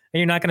 and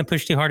you're not going to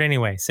push too hard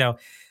anyway. So,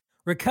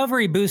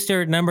 recovery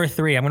booster number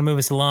 3. I'm going to move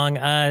us along.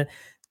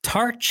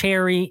 Tart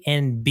cherry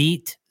and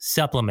beet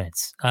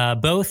supplements.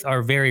 Both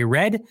are very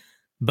red.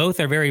 Both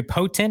are very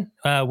potent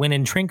when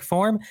in drink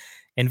form,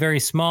 and very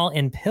small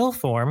in pill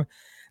form.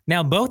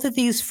 Now, both of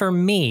these for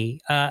me,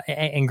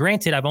 and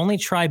granted, I've only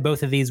tried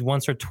both of these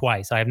once or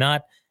twice. I have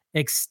not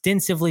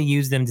extensively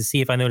used them to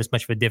see if I noticed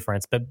much of a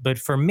difference. But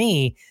for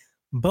me,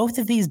 both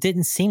of these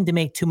didn't seem to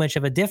make too much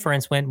of a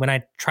difference when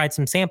I tried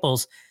some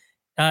samples.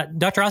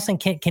 Dr. Austin,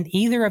 can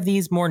either of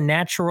these more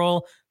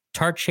natural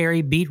tart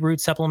cherry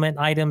beetroot supplement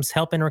items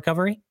help in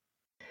recovery?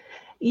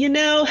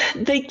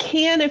 They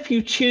can if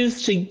you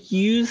choose to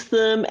use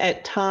them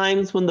at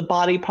times when the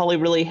body probably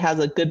really has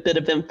a good bit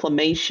of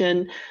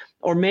inflammation,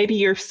 or maybe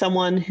you're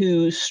someone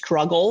who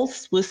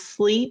struggles with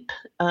sleep,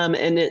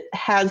 and it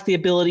has the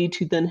ability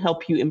to then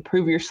help you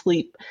improve your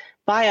sleep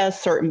via a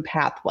certain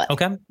pathway.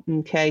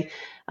 Okay.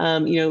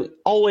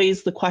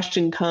 Always the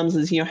question comes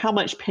is, how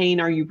much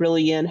pain are you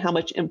really in? How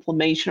much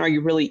inflammation are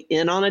you really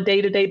in on a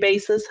day-to-day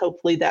basis?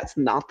 Hopefully that's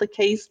not the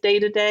case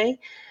day-to-day.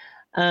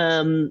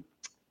 And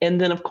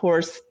then of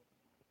course,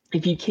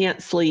 if you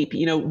can't sleep,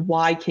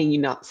 why can you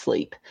not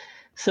sleep?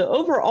 So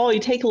overall, you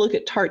take a look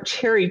at tart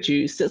cherry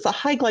juice. It's a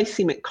high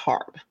glycemic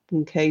carb.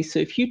 Okay. So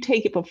if you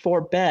take it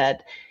before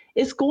bed,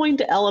 it's going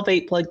to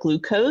elevate blood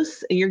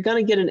glucose, and you're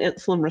going to get an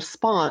insulin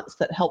response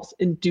that helps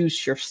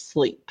induce your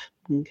sleep.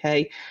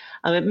 Okay.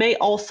 It may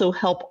also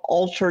help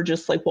alter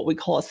just like what we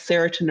call a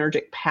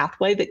serotonergic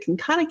pathway that can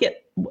kind of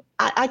get,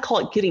 I call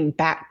it getting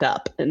backed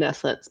up in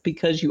essence,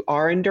 because you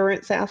are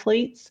endurance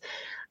athletes.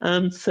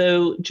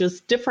 So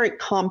just different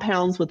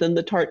compounds within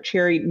the tart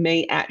cherry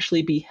may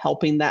actually be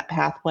helping that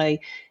pathway,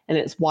 and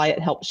it's why it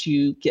helps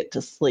you get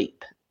to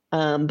sleep.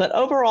 But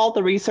overall,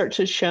 the research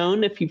has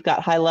shown if you've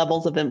got high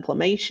levels of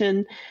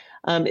inflammation,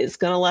 it's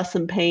going to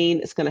lessen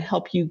pain. It's going to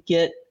help you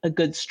get a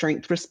good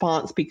strength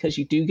response because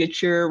you do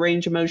get your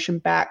range of motion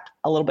back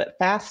a little bit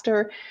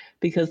faster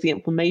because the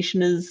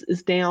inflammation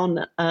is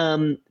down.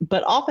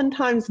 But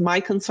oftentimes my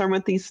concern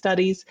with these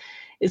studies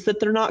is that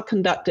they're not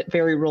conducted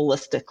very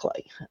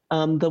realistically.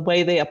 The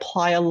way they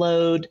apply a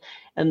load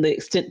and the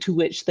extent to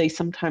which they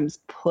sometimes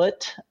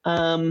put,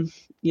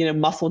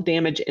 muscle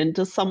damage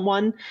into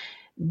someone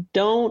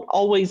don't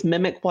always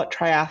mimic what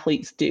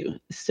triathletes do.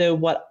 So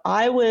what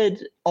I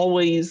would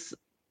always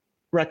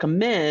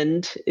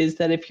recommend is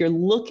that if you're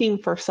looking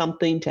for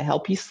something to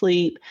help you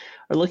sleep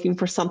or looking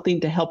for something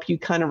to help you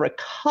kind of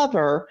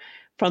recover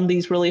from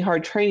these really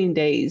hard training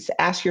days,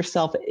 ask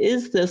yourself,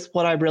 is this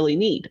what I really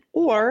need?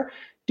 Or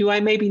do I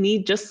maybe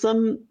need just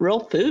some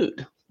real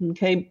food?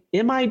 Okay,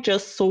 am I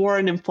just sore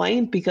and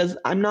inflamed because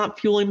I'm not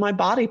fueling my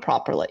body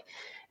properly?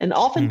 And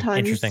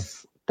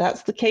oftentimes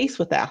that's the case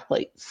with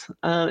athletes,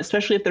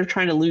 especially if they're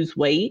trying to lose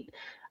weight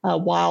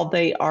while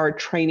they are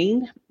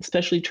training,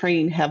 especially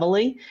training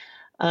heavily.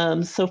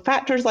 So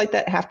factors like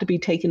that have to be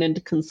taken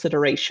into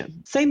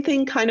consideration. Same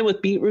thing kind of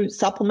with beetroot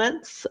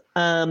supplements.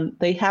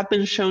 They have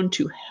been shown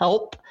to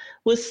help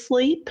with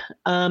sleep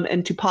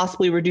and to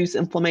possibly reduce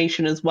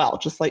inflammation as well,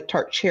 just like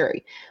tart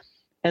cherry.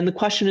 And the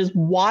question is,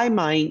 why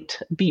might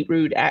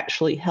beetroot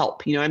actually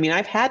help?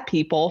 I've had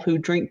people who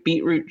drink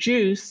beetroot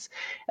juice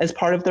as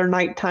part of their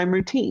nighttime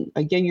routine.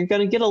 Again, you're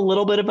going to get a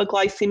little bit of a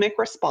glycemic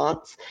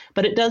response,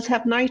 but it does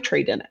have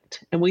nitrate in it.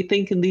 And we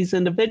think in these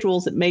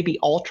individuals, it may be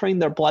altering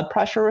their blood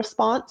pressure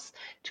response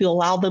to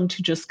allow them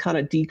to just kind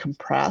of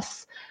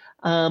decompress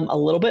a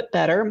little bit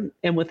better,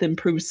 and with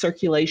improved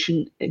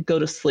circulation, go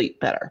to sleep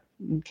better.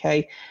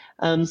 Okay.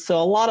 So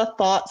a lot of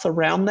thoughts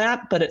around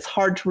that, but it's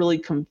hard to really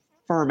confirm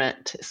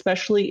it,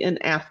 especially in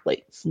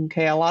athletes.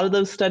 Okay, a lot of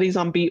those studies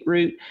on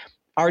beetroot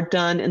are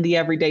done in the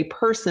everyday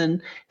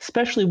person,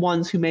 especially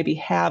ones who maybe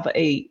have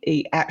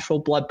a actual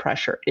blood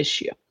pressure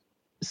issue.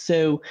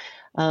 So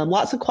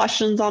lots of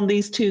questions on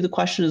these two. The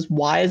question is,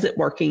 why is it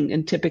working?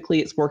 And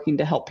typically it's working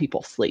to help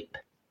people sleep.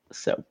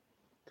 So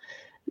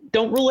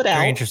don't rule it out.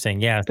 Very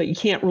interesting, yeah. But you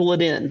can't rule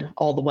it in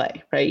all the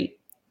way, right?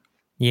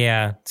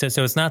 Yeah. So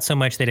it's not so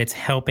much that it's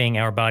helping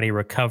our body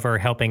recover,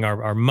 helping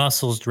our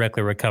muscles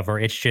directly recover.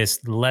 It's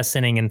just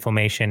lessening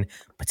inflammation,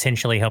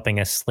 potentially helping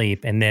us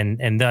sleep,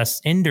 and thus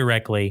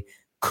indirectly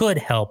could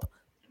help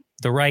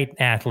the right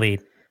athlete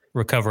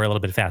recover a little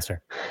bit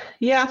faster.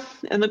 Yeah.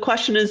 And the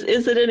question is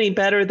it any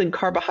better than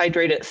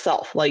carbohydrate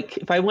itself? Like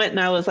if I went and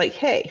I was like,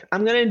 hey,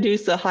 I'm going to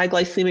induce a high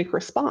glycemic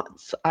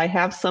response. I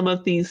have some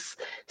of these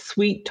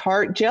sweet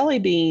tart jelly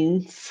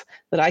beans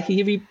that I can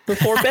give you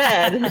before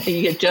bed, and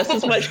you get just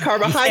as much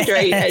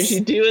carbohydrate as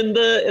you do in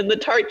the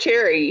tart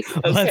cherry.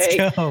 Okay.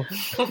 Let's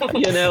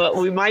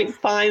go. We might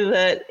find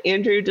that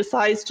Andrew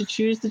decides to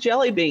choose the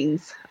jelly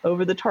beans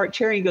over the tart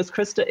cherry and goes,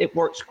 Krista, it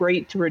works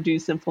great to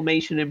reduce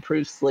inflammation,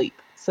 improve sleep.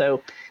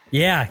 So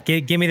yeah,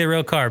 give me the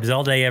real carbs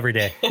all day, every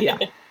day. Yeah.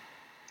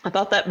 I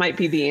thought that might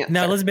be the answer.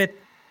 Now,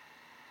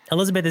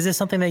 Elizabeth, is this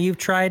something that you've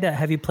tried?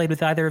 Have you played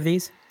with either of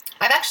these?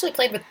 I've actually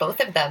played with both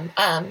of them.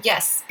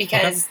 Yes,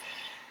 because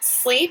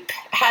sleep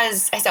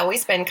has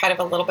always been kind of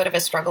a little bit of a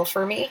struggle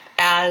for me,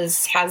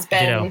 as has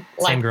been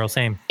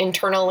same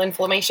internal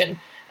inflammation.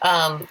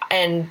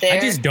 And I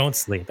just don't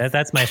sleep.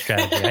 That's my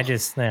strategy.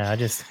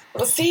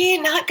 Well, see,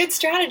 not good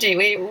strategy.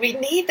 We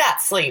need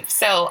that sleep.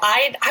 So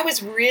I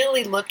was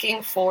really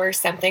looking for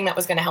something that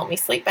was going to help me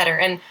sleep better.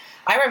 And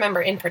I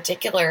remember in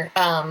particular,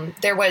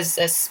 there was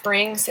a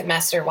spring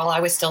semester while I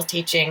was still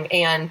teaching,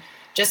 and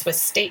just with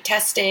state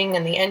testing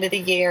and the end of the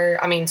year,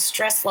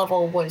 stress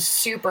level was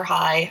super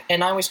high,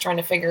 and I was trying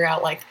to figure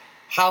out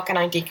how can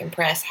I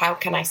decompress? How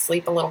can I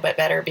sleep a little bit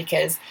better?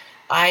 Because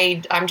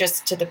I'm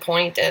just to the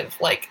point of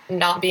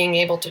not being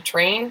able to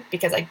train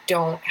because I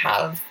don't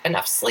have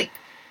enough sleep.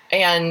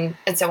 And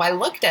so I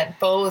looked at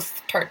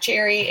both tart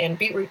cherry and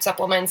beetroot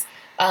supplements.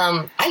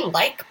 I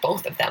like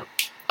both of them.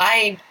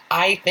 I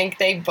think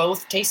they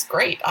both taste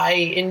great. I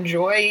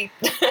enjoy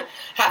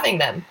having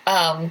them.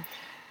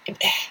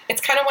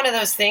 It's kind of one of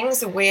those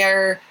things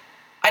where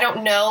I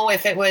don't know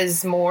if it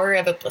was more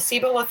of a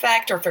placebo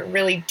effect or if it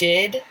really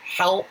did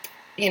help,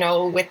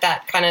 with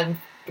that kind of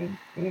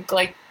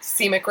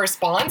glycemic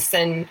response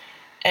and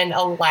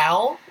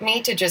allow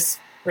me to just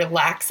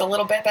relax a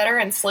little bit better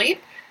and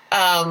sleep.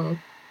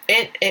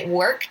 It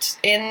worked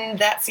in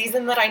that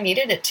season that I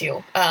needed it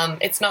to.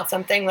 It's not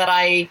something that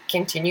I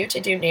continue to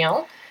do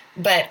now,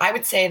 but I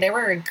would say there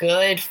were a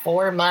good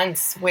 4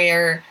 months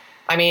where,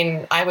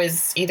 I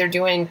was either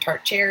doing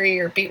tart cherry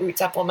or beetroot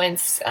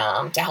supplements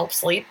to help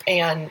sleep,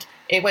 and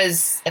it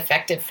was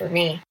effective for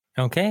me.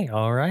 Okay.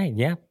 All right.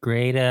 Yeah.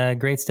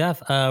 Great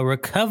stuff.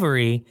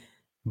 Recovery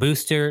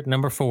booster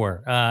number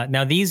 4.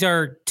 Now these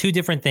are two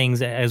different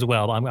things as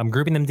well. I'm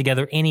grouping them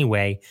together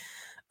anyway.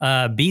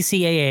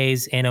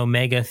 BCAAs and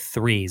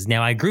omega-3s.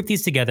 Now I group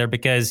these together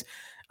because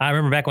I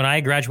remember back when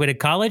I graduated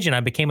college and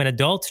I became an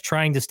adult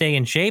trying to stay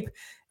in shape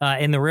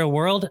in the real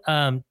world,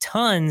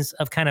 tons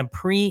of kind of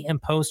pre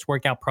and post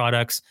workout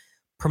products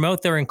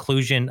promote their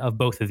inclusion of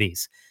both of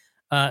these.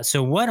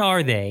 So what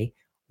are they?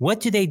 What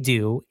do they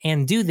do?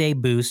 And do they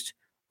boost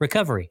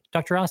recovery?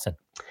 Dr. Austin.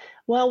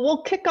 Well,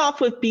 we'll kick off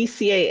with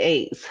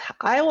BCAAs.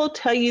 I will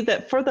tell you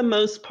that for the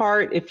most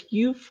part, if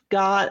you've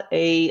got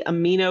a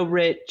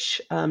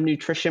amino-rich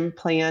nutrition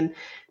plan,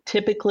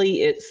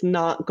 typically it's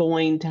not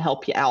going to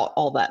help you out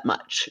all that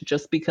much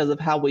just because of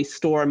how we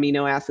store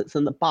amino acids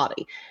in the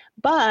body.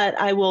 But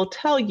I will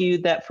tell you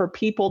that for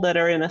people that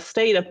are in a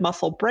state of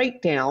muscle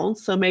breakdown,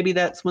 so maybe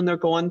that's when they're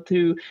going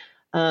through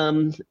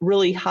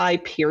really high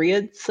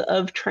periods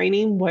of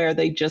training where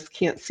they just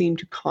can't seem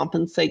to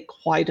compensate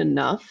quite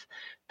enough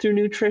through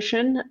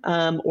nutrition,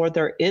 or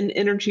they're in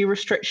energy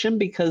restriction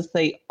because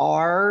they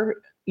are,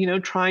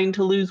 trying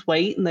to lose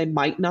weight and they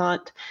might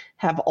not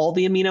have all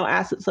the amino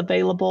acids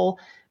available.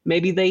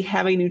 Maybe they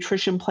have a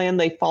nutrition plan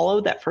they follow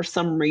that for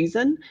some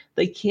reason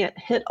they can't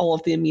hit all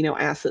of the amino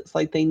acids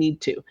like they need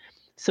to.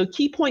 So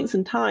key points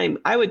in time,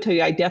 I would tell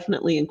you, I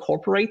definitely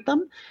incorporate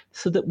them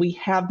so that we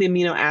have the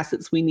amino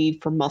acids we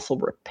need for muscle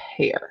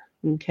repair.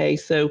 Okay,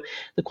 so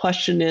the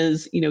question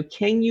is,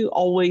 can you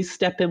always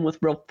step in with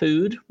real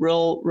food,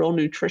 real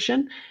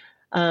nutrition,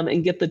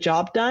 and get the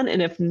job done?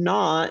 And if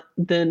not,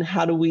 then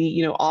how do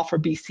we, offer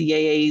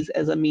BCAAs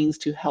as a means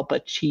to help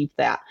achieve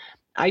that?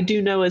 I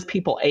do know as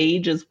people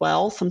age as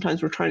well,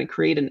 sometimes we're trying to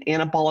create an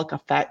anabolic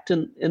effect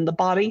in the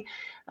body,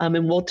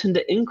 and we'll tend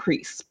to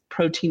increase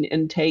protein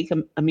intake,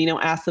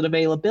 amino acid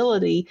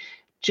availability,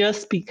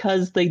 just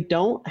because they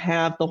don't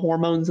have the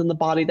hormones in the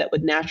body that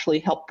would naturally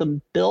help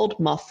them build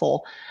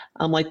muscle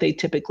like they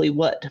typically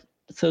would.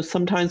 So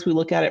sometimes we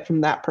look at it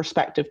from that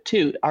perspective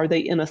too. Are they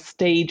in a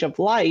stage of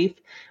life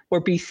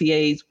where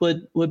BCAAs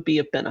would be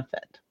of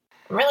benefit?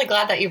 I'm really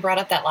glad that you brought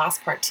up that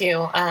last part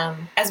too.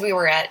 As we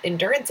were at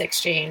Endurance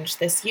Exchange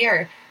this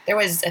year, there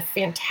was a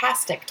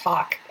fantastic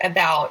talk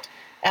about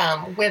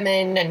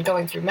women and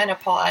going through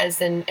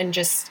menopause and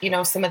just,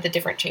 some of the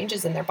different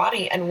changes in their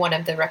body. And one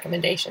of the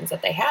recommendations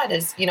that they had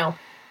is,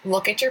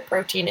 look at your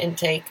protein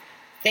intake,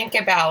 think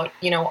about,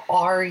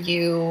 are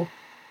you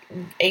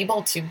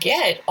able to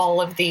get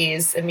all of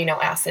these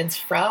amino acids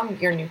from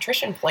your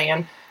nutrition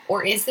plan,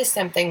 or is this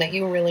something that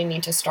you really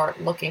need to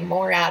start looking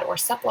more at or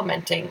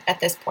supplementing at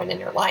this point in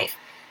your life?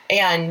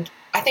 And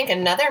I think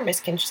another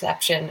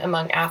misconception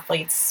among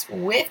athletes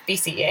with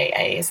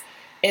BCAAs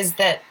is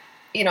that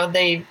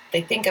they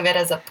think of it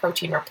as a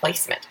protein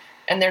replacement,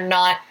 and they're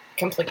not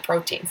complete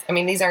proteins. I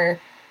mean, these are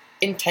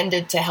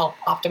intended to help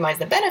optimize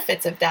the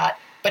benefits of that,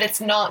 but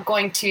it's not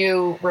going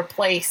to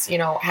replace,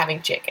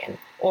 having chicken,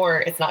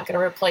 or it's not going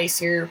to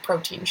replace your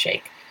protein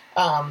shake.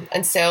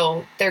 And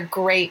so they're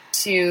great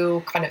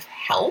to kind of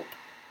help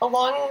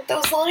along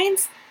those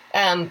lines.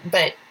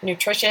 But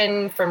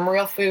nutrition from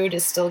real food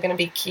is still going to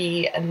be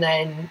key. And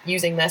then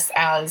using this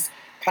as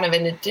kind of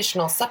an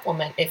additional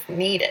supplement if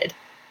needed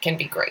can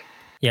be great.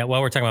 Yeah,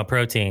 while we're talking about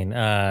protein,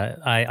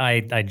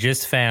 I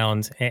just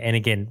found, and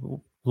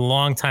again,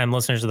 longtime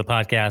listeners of the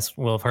podcast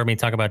will have heard me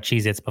talk about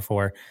Cheez-Its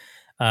before.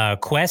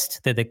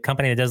 Quest, the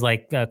company that does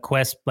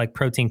Quest, like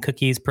protein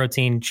cookies,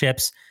 protein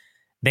chips,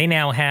 they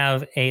now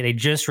have they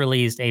just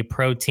released a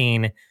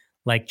protein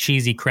like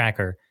cheesy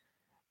cracker.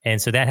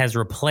 And so that has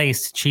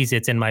replaced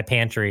Cheez-Its in my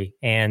pantry.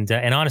 And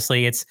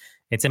honestly, it's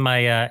in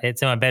my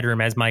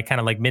bedroom as my kind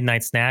of like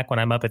midnight snack when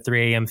I'm up at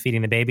 3 a.m.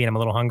 feeding the baby and I'm a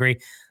little hungry.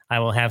 I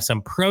will have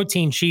some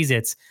protein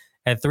Cheez-Its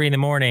at 3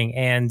 a.m.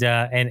 And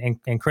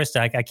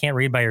Krista, I can't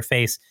read by your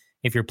face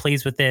if you're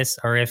pleased with this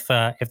or if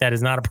that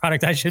is not a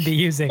product I should be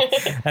using.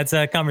 That's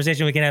a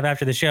conversation we can have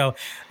after the show.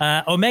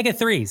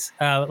 Omega-3s.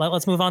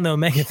 Let's move on to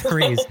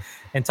omega-3s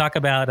and talk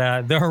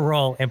about their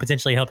role in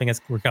potentially helping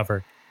us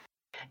recover.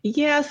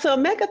 Yeah, so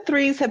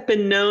omega-3s have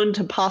been known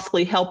to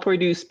possibly help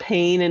reduce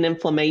pain and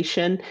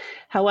inflammation.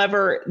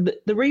 However,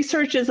 the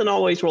research isn't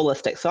always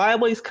realistic. So I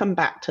always come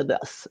back to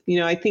this.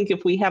 I think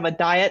if we have a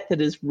diet that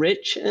is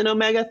rich in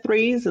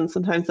omega-3s, and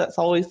sometimes that's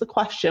always the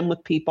question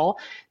with people,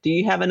 do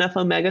you have enough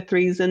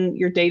omega-3s in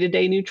your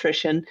day-to-day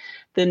nutrition?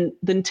 Then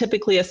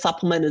typically a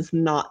supplement is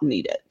not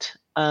needed.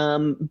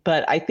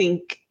 But I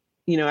think,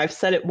 I've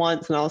said it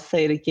once and I'll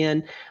say it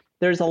again,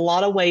 there's a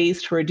lot of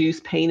ways to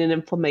reduce pain and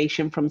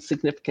inflammation from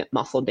significant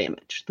muscle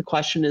damage. The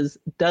question is,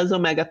 does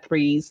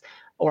omega-3s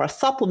or a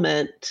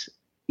supplement,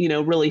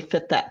 really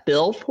fit that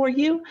bill for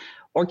you?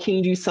 Or can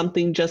you do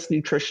something just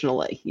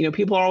nutritionally?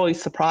 People are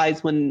always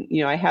surprised when,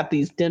 I have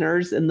these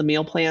dinners in the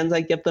meal plans I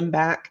give them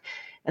back.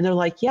 And they're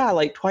like, yeah,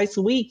 like twice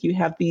a week, you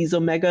have these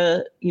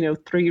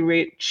omega-3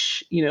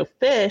 rich,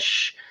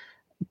 fish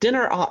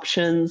dinner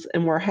options,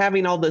 and we're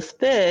having all this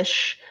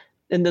fish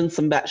and then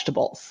some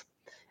vegetables.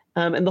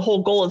 And the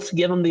whole goal is to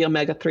give them the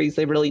omega-3s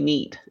they really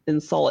need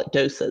in solid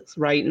doses,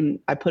 right? And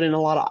I put in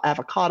a lot of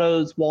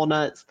avocados,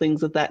 walnuts,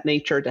 things of that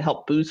nature to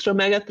help boost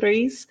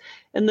omega-3s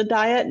in the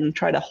diet and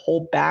try to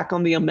hold back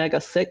on the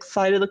omega-6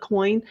 side of the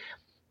coin.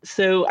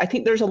 So I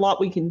think there's a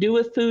lot we can do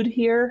with food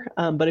here.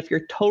 But if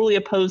you're totally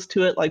opposed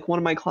to it, like one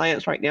of my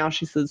clients right now,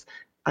 she says,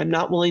 I'm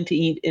not willing to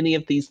eat any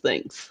of these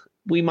things.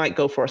 We might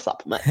go for a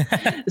supplement.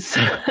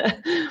 So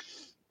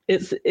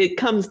it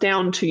comes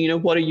down to,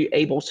 what are you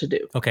able to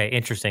do? Okay,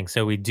 interesting.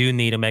 So we do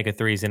need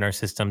omega-3s in our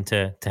system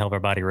to help our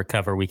body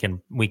recover. We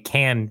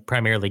can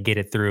primarily get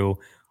it through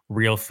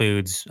real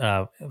foods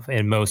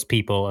in most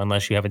people,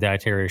 unless you have a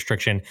dietary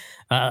restriction.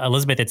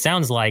 Elizabeth, it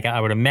sounds like,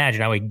 I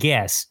would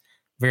guess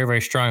very,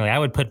 very strongly, I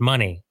would put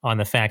money on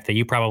the fact that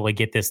you probably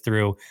get this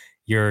through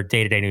your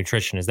day-to-day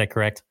nutrition. Is that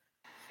correct?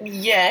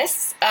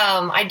 Yes,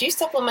 I do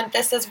supplement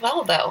this as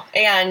well, though.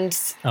 And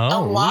a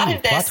lot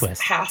of this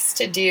has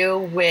to do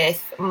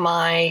with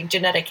my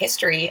genetic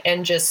history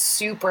and just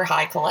super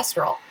high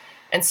cholesterol.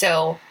 And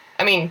so,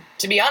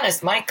 to be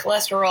honest, my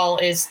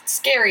cholesterol is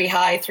scary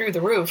high through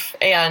the roof.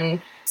 And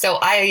so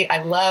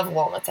I love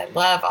walnuts. I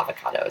love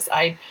avocados.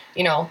 I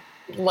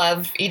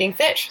love eating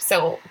fish.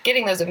 So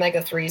getting those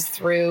omega-3s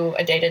through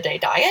a day-to-day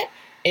diet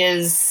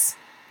is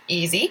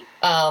easy,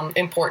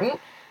 important.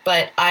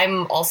 But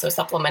I'm also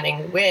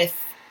supplementing with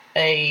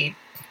a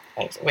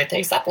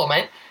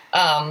supplement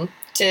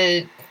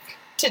to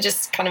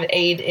just kind of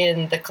aid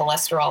in the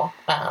cholesterol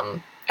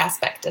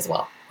aspect as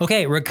well.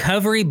 Okay,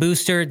 recovery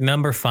booster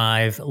number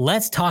 5.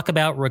 Let's talk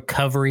about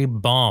recovery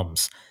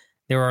balms.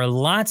 There are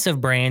lots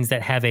of brands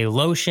that have a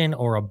lotion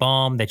or a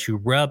balm that you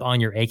rub on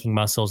your aching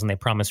muscles and they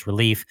promise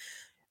relief.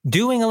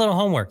 Doing a little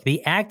homework,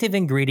 the active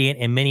ingredient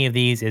in many of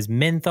these is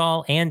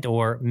menthol and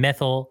or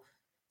methyl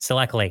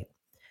salicylate.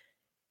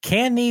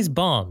 Can these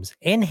balms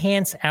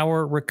enhance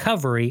our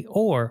recovery,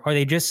 or are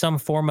they just some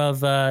form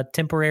of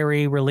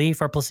temporary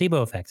relief or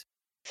placebo effect?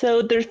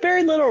 So there's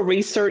very little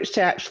research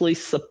to actually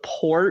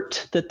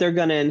support that they're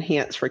going to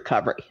enhance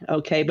recovery.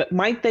 Okay, but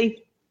might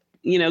they,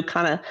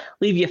 kind of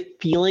leave you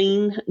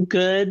feeling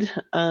good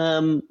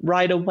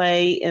right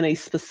away in a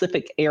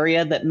specific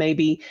area that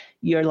maybe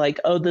you're like,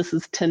 oh, this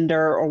is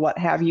tender or what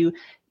have you?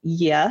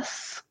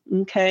 Yes.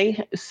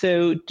 Okay.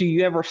 So do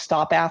you ever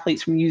stop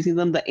athletes from using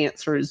them? The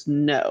answer is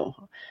no.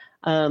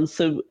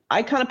 So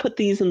I kind of put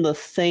these in the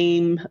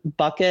same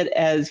bucket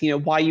as,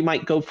 why you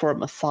might go for a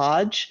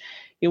massage.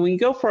 When you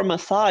go for a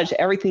massage,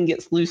 everything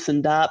gets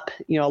loosened up,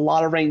 a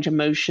lot of range of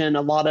motion,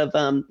 a lot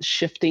of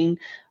shifting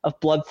of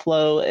blood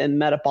flow and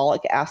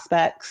metabolic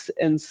aspects.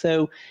 And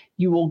so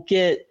you will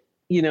get,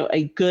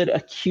 a good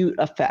acute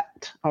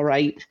effect. All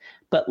right.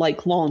 But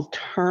like long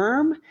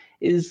term,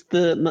 is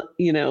the,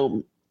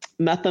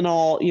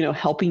 methanol,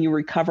 helping you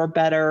recover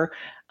better?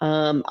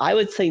 I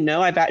would say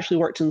no. I've actually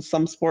worked in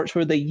some sports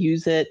where they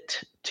use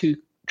it to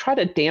try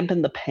to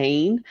dampen the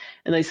pain.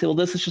 And they say, well,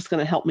 this is just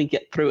going to help me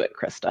get through it,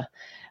 Krista.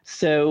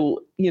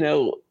 So,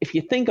 if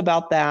you think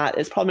about that,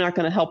 it's probably not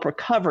going to help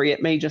recovery.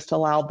 It may just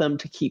allow them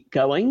to keep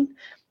going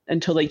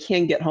until they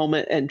can get home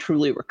and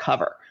truly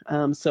recover.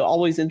 So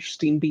always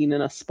interesting being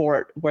in a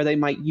sport where they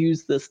might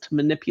use this to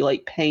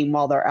manipulate pain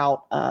while they're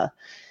out,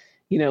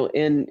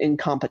 in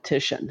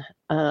competition.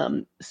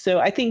 So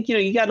I think,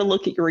 you got to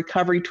look at your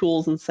recovery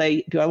tools and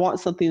say, do I want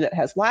something that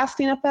has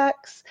lasting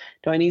effects?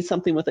 Do I need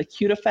something with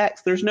acute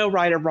effects? There's no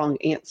right or wrong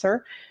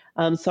answer.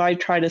 So I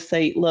try to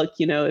say, look,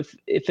 if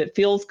it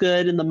feels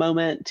good in the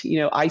moment,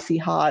 icy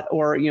hot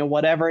or,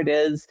 whatever it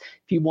is,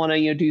 if you want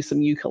to, do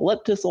some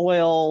eucalyptus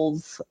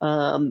oils,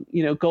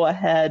 go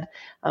ahead,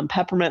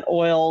 peppermint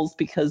oils,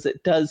 because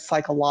it does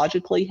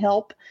psychologically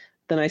help,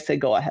 then I say,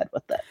 go ahead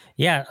with it.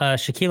 Yeah.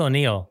 Shaquille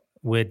O'Neal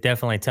would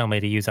definitely tell me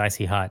to use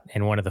Icy Hot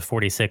in one of the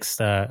 46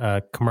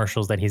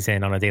 commercials that he's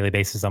in on a daily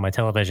basis on my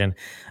television.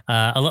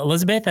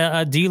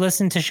 Elizabeth, do you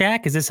listen to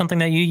Shaq? Is this something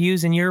that you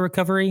use in your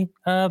recovery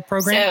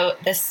program? So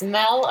the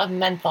smell of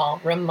menthol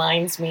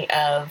reminds me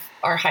of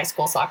our high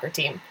school soccer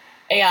team.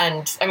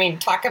 And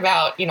talk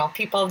about,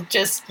 people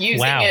just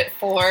using it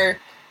for,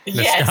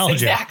 yes,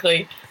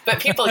 exactly. But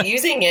people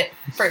using it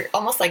for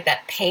almost like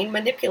that pain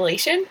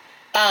manipulation,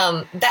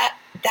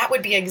 that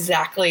would be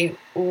exactly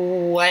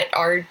what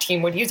our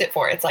team would use it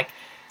for. It's like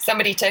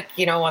somebody took,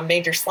 a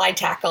major slide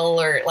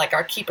tackle, or like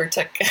our keeper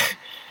took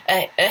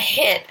a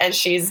hit as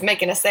she's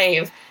making a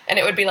save, and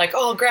it would be like,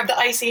 oh, grab the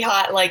Icy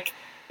Hot. Like,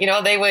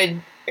 they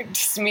would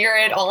smear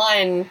it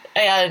on,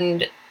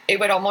 and it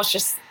would almost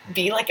just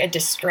be like a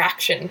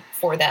distraction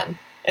for them.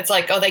 It's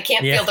like, oh, they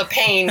can't feel the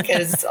pain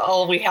because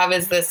all we have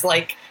is this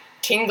like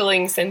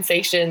tingling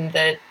sensation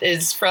that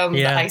is from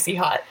the Icy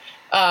Hot.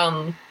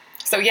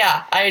 So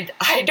yeah,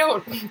 I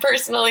don't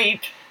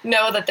personally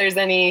know that there's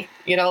any,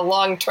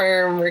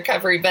 long-term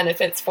recovery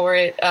benefits for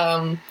it.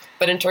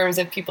 But in terms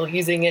of people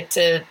using it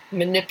to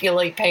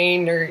manipulate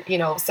pain or,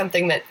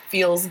 something that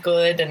feels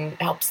good and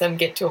helps them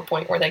get to a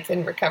point where they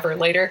can recover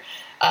later.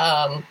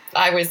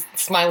 I was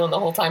smiling the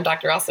whole time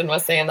Dr. Austin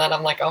was saying that.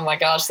 I'm like, oh my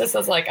gosh, this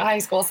is like high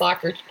school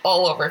soccer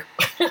all over.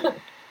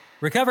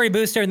 Recovery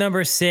booster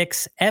number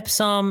 6,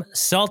 Epsom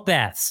salt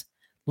baths.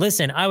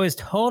 Listen, I was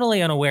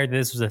totally unaware that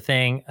this was a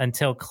thing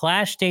until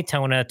Clash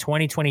Daytona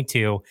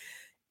 2022.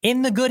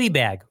 In the goodie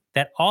bag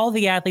that all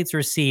the athletes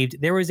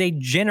received, there was a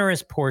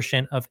generous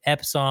portion of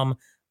Epsom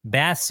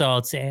bath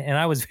salts, and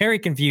I was very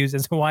confused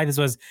as to why this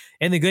was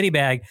in the goodie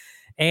bag.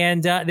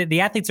 And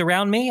the athletes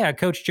around me,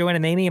 Coach Joanna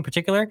and Amy in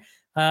particular,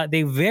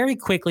 they very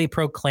quickly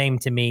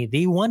proclaimed to me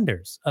the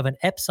wonders of an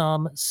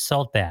Epsom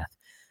salt bath.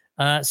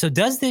 So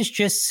does this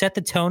just set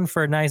the tone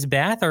for a nice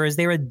bath, or is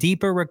there a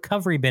deeper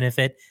recovery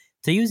benefit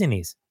to using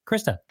these?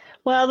 Krista.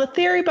 Well, the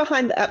theory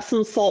behind the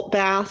Epsom salt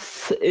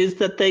baths is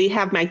that they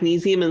have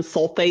magnesium and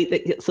sulfate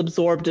that gets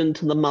absorbed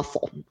into the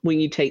muscle when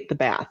you take the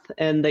bath.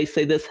 And they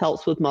say this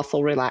helps with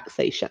muscle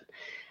relaxation.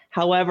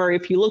 However,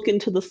 if you look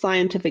into the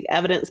scientific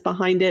evidence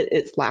behind it,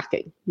 it's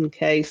lacking.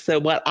 Okay, so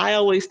what I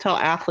always tell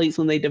athletes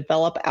when they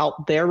develop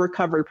out their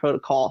recovery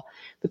protocol,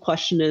 the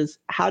question is,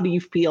 how do you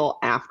feel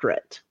after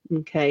it?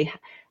 Okay,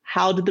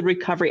 how did the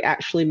recovery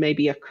actually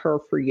maybe occur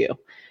for you?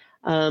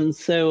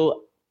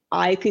 So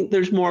I think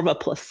there's more of a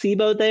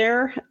placebo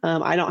there.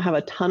 I don't have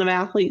a ton of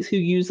athletes who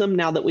use them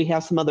now that we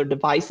have some other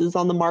devices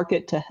on the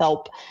market to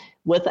help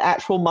with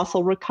actual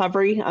muscle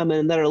recovery,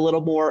 and that are a little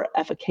more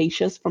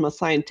efficacious from a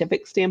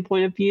scientific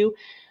standpoint of view.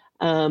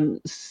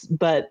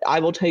 But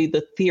I will tell you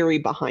the theory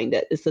behind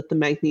it is that the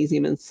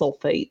magnesium and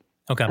sulfate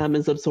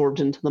is absorbed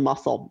into the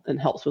muscle and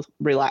helps with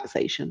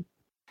relaxation.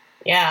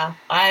 Yeah,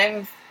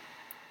 I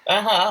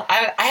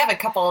have a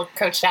couple of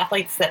coached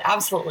athletes that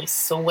absolutely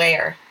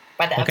swear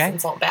by the Epsom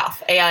salt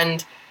bath.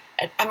 And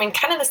I mean,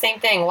 kind of the same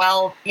thing.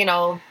 Well, you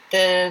know,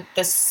 the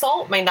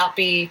salt may not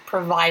be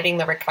providing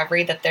the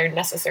recovery that they're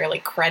necessarily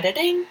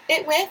crediting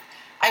it with.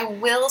 I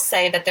will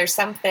say that there's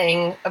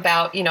something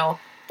about, you know,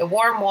 the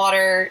warm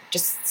water,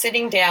 just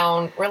sitting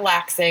down,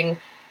 relaxing.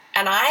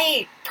 And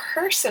I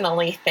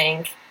personally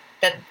think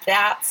that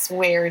that's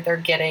where they're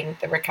getting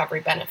the recovery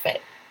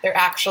benefit. They're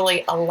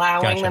actually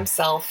allowing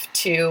themselves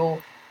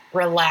to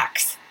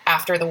relax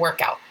after the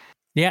workout.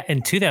 Yeah.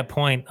 And to that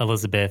point,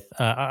 Elizabeth,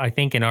 I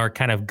think in our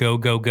kind of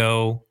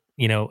go,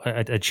 you know,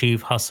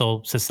 achieve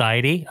hustle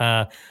society,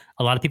 a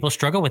lot of people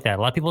struggle with that.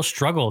 A lot of people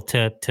struggle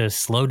to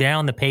slow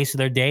down the pace of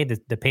their day,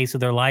 the pace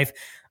of their life.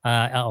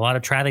 A lot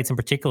of triathletes in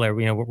particular,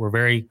 you know,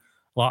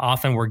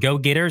 often we're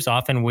go-getters.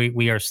 Often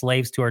we are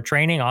slaves to our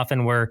training.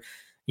 Often we're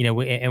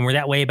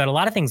that way about a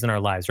lot of things in our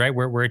lives, right?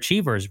 We're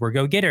achievers, we're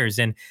go-getters.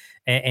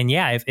 And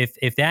yeah,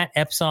 if that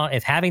Epsom,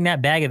 if having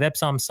that bag of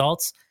Epsom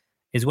salts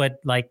is what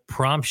like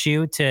prompts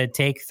you to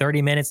take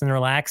 30 minutes and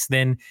relax,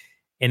 then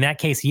in that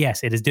case,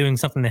 yes, it is doing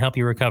something to help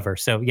you recover.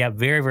 So yeah,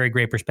 very, very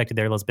great perspective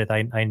there, Elizabeth.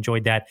 I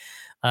enjoyed that.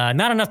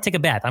 Not enough to take a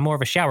bath. I'm more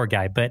of a shower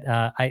guy, but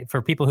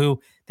for people who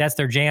that's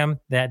their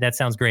jam, that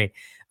sounds great.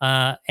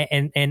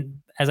 And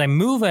as I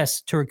move us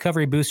to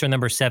recovery booster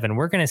number 7,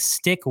 we're going to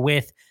stick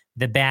with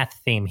the bath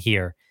theme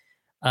here.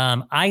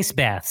 Ice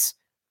baths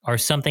are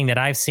something that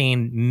I've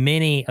seen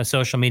many a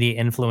social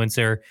media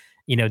influencer,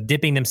 you know,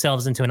 dipping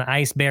themselves into an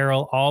ice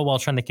barrel, all while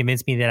trying to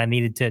convince me that I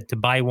needed to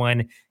buy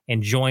one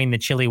and join the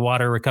chilly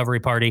water recovery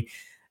party.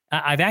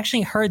 I've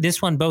actually heard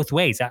this one both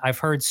ways. I've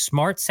heard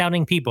smart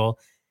sounding people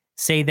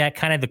say that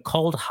kind of the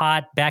cold,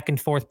 hot, back and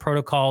forth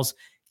protocols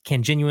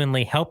can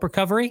genuinely help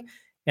recovery.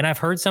 And I've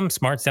heard some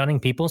smart sounding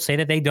people say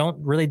that they don't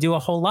really do a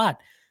whole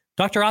lot.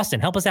 Dr. Austin,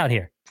 help us out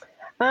here.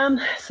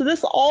 So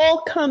this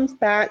all comes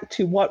back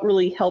to what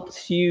really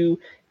helps you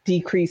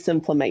decrease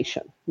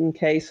inflammation.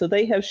 Okay, so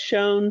they have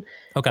shown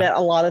that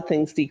a lot of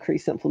things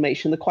decrease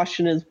inflammation. The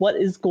question is, what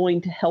is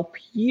going to help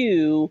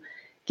you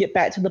get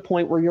back to the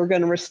point where you're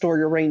going to restore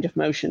your range of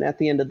motion at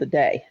the end of the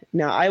day?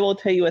 Now, I will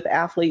tell you with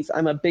athletes,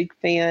 I'm a big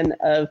fan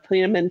of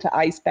putting them into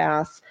ice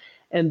baths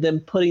and then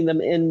putting them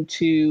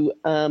into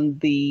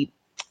the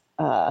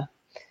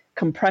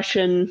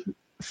compression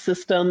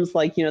systems,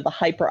 like, you know, the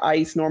Hyper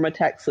Ice,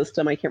 Normatec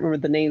system. I can't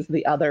remember the names of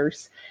the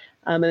others.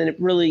 And it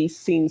really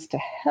seems to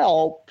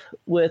help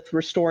with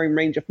restoring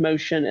range of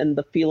motion and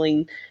the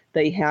feeling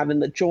they have in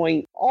the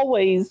joint.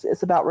 Always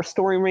it's about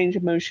restoring range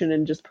of motion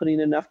and just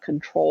putting enough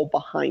control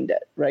behind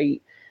it,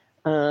 right?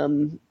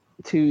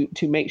 To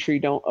make sure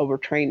you don't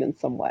overtrain in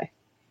some way.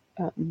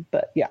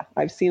 But yeah,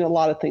 I've seen a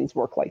lot of things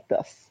work like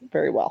this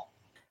very well.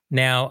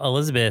 Now,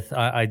 Elizabeth,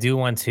 I do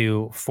want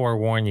to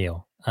forewarn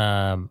you.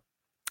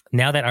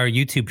 Now that our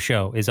YouTube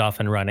show is off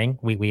and running,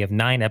 we have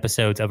 9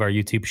 episodes of our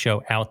YouTube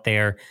show out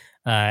there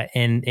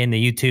in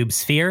the YouTube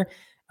sphere.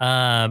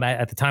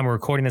 At the time we're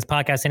recording this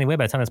podcast anyway,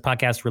 by the time this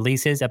podcast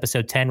releases,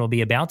 episode 10 will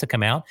be about to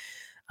come out.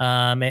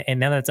 And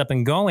now that it's up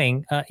and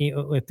going,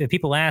 if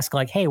people ask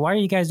like, hey, why are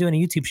you guys doing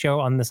a YouTube show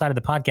on the side of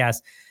the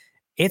podcast?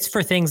 It's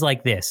for things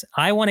like this.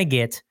 I want to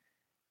get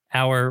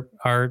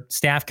our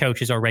staff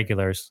coaches, our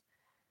regulars,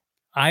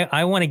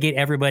 I want to get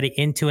everybody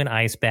into an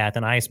ice bath,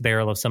 an ice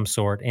barrel of some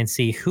sort, and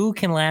see who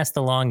can last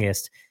the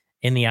longest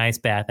in the ice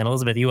bath. And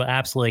Elizabeth, you will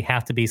absolutely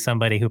have to be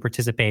somebody who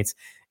participates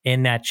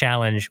in that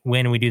challenge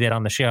when we do that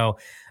on the show.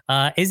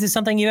 Is this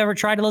something you've ever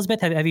tried,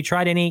 Elizabeth? Have you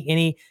tried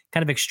any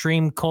kind of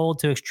extreme cold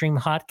to extreme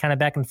hot, kind of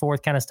back and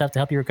forth kind of stuff to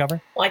help you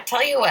recover? Well, I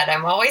tell you what,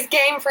 I'm always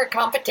game for a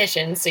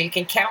competition, so you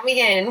can count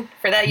me in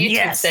for that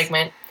YouTube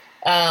segment.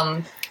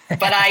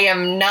 but I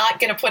am not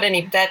going to put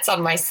any bets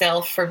on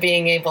myself for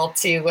being able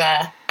to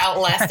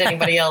outlast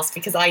anybody else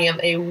because I am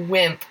a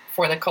wimp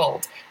for the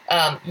cold.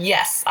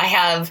 Yes,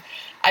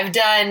 I've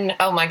done,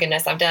 oh my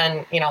goodness, I've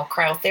done,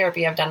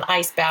 cryotherapy, I've done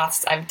ice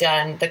baths, I've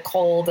done the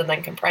cold and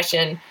then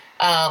compression.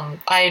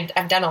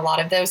 I've done a lot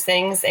of those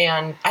things,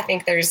 and I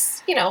think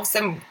there's,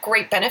 some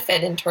great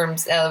benefit in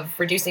terms of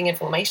reducing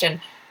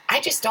inflammation.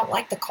 I just don't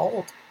like the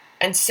cold.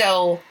 And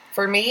so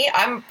for me,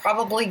 I'm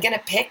probably going to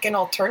pick an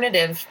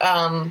alternative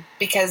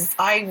because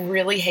I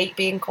really hate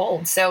being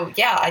cold. So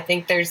yeah, I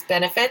think there's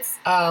benefits.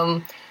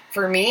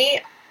 For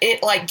me,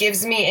 it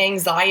gives me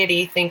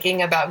anxiety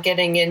thinking about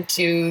getting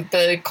into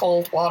the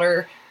cold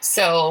water.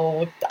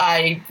 So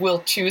I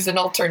will choose an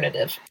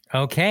alternative.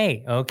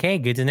 Okay.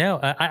 Good to know.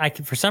 I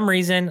for some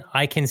reason,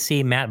 I can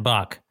see Matt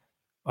Bach,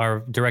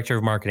 our director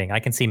of marketing. I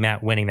can see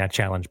Matt winning that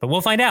challenge, but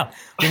we'll find out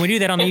when we do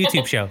that on the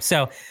YouTube show.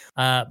 So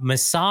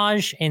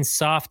massage and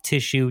soft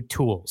tissue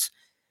tools.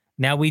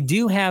 Now, we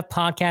do have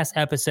podcast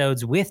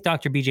episodes with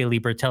Dr. BJ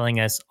Leeper telling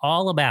us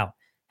all about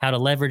how to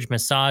leverage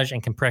massage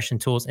and compression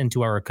tools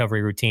into our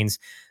recovery routines.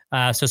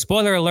 So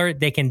spoiler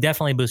alert, they can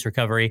definitely boost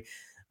recovery.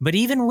 But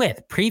even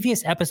with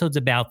previous episodes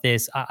about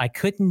this, I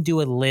couldn't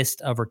do a list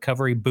of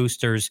recovery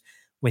boosters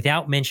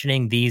without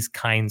mentioning these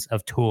kinds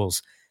of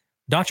tools.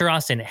 Dr.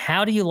 Austin,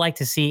 how do you like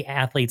to see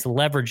athletes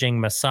leveraging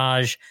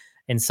massage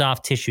and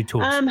soft tissue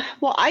tools?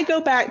 Well, I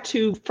go back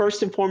to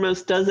first and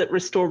foremost, does it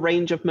restore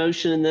range of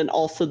motion, and then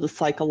also the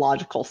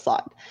psychological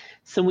side.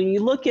 So when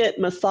you look at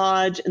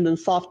massage and then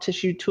soft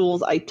tissue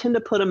tools, I tend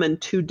to put them in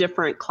two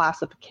different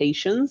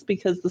classifications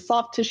because the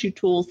soft tissue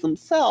tools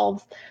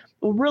themselves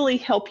will really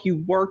help you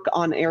work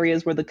on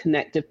areas where the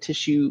connective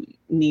tissue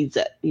needs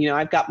it.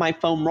 I've got my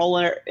foam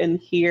roller in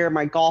here,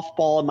 my golf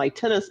ball, and my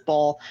tennis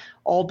ball,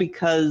 all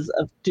because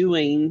of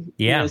doing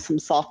some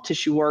soft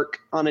tissue work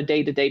on a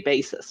day-to-day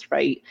basis,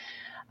 right?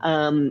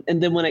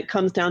 And then when it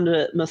comes down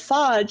to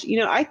massage,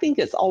 I think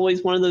it's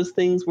always one of those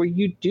things where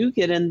you do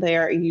get in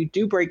there and you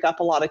do break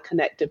up a lot of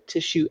connective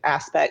tissue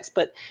aspects,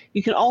 but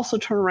you can also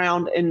turn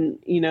around and,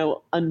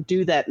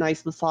 undo that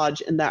nice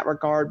massage in that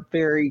regard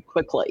very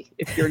quickly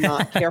if you're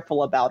not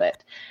careful about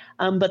it.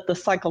 But the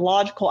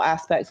psychological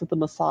aspects of the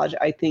massage,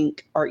 I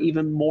think, are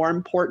even more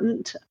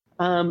important.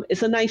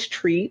 It's a nice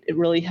treat. It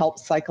really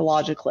helps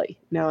psychologically.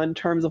 Now, in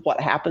terms of what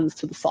happens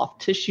to the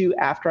soft tissue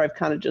after I've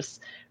kind of just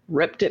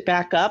ripped it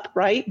back up,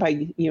 right, by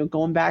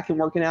going back and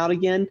working out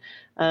again,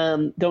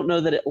 don't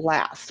know that it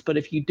lasts. But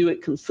if you do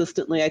it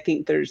consistently, I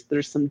think there's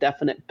some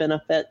definite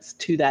benefits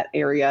to that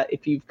area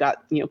if you've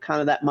got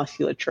kind of that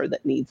musculature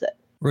that needs it.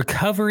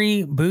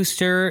 Recovery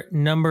booster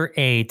number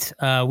 8.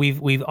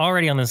 We've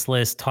already on this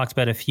list talked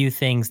about a few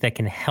things that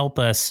can help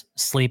us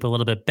sleep a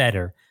little bit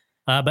better.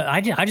 But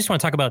I just want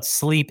to talk about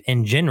sleep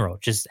in general,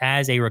 just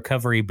as a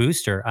recovery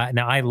booster.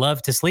 Now, I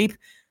love to sleep.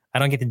 I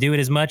don't get to do it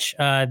as much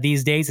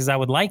these days as I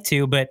would like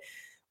to, but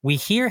we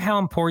hear how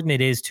important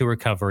it is to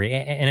recovery.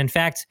 And in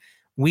fact,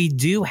 we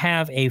do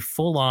have a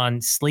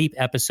full-on sleep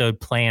episode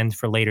planned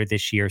for later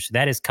this year, so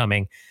that is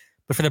coming.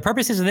 But for the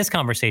purposes of this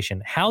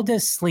conversation, how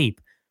does sleep,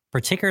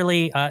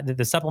 particularly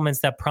the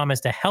supplements that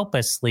promise to help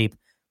us sleep,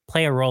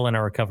 play a role in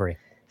our recovery?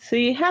 So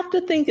you have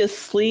to think of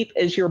sleep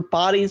as your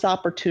body's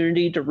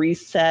opportunity to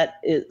reset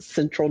its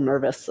central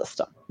nervous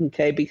system,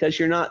 okay? Because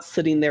you're not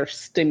sitting there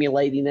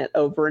stimulating it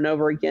over and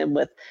over again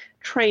with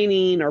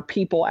training or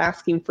people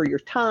asking for your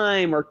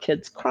time or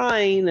kids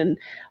crying and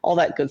all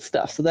that good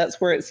stuff. So that's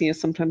where it's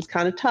sometimes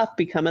kind of tough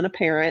becoming a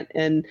parent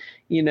and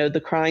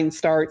the crying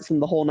starts and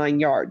the whole 9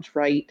 yards,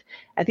 right?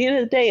 At the end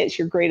of the day, it's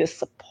your greatest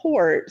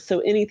support.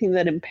 So anything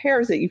that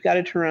impairs it, you've got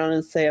to turn around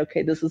and say,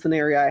 okay, this is an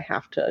area I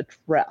have to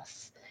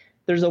address.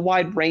 There's a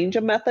wide range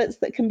of methods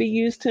that can be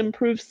used to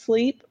improve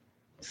sleep.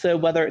 So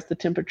whether it's the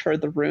temperature of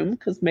the room,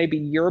 because maybe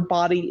your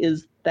body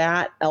is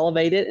that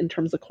elevated in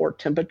terms of core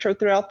temperature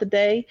throughout the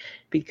day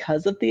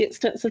because of the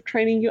extensive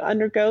training you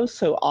undergo.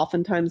 So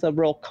oftentimes a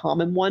real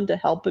common one to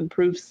help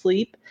improve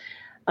sleep.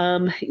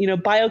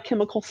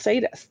 Biochemical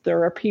status.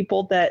 There are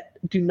people that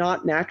do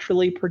not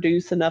naturally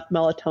produce enough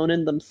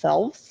melatonin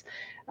themselves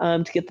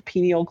to get the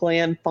pineal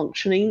gland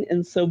functioning.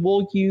 And so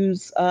we'll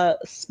use a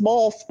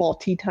small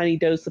teeny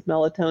dose of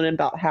melatonin,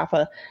 about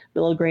 0.5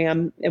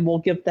 milligram, and we'll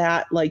give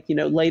that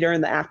later in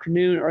the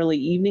afternoon, early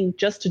evening,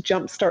 just to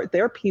jumpstart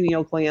their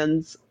pineal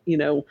glands,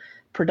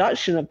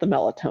 production of the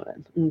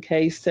melatonin.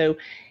 Okay, so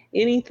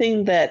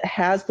anything that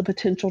has the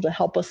potential to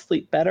help us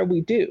sleep better,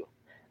 we do.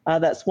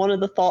 That's one of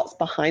the thoughts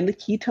behind the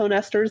ketone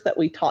esters that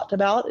we talked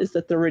about, is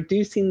that they're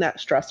reducing that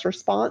stress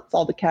response,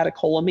 all the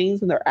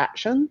catecholamines and their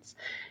actions,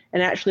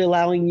 and actually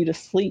allowing you to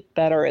sleep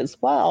better as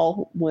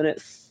well when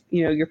it's,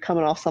 you're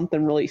coming off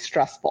something really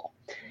stressful.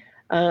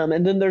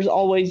 And then there's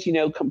always,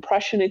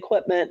 compression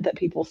equipment that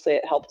people say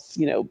it helps,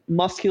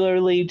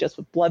 muscularly, just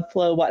with blood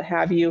flow, what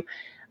have you.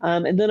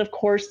 And then, of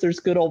course, there's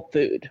good old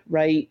food,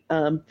 right?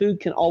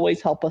 Food can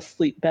always help us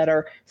sleep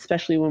better,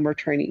 especially when we're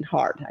training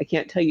hard. I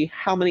can't tell you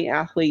how many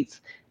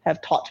athletes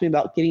have talked to me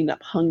about getting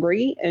up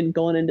hungry and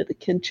going into the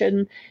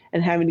kitchen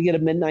and having to get a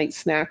midnight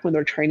snack when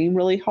they're training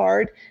really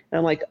hard. And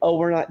I'm like, oh,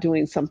 we're not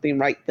doing something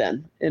right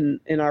then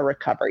in our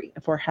recovery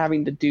if we're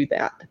having to do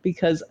that,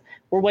 because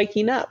we're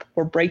waking up.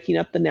 We're breaking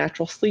up the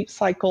natural sleep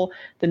cycle,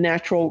 the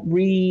natural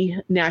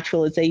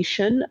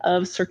renaturalization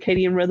of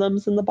circadian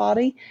rhythms in the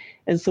body.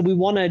 And so we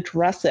want to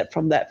address it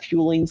from that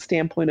fueling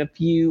standpoint of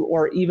view,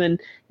 or even,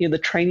 the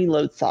training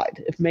load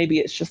side. If maybe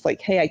it's just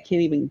like, hey, I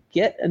can't even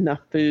get enough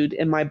food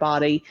in my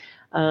body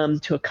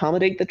to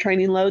accommodate the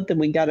training load, then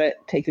we got to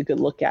take a good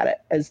look at it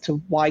as to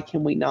why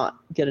can we not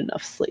get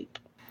enough sleep.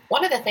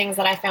 One of the things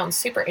that I found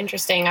super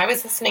interesting, I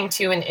was listening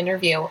to an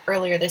interview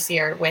earlier this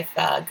year with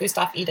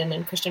Gustav Iden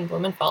and Christian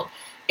Blumenfeld,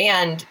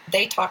 and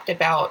they talked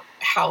about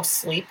how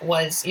sleep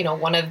was,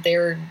 one of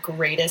their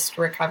greatest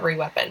recovery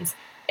weapons.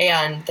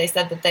 And they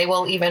said that they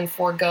will even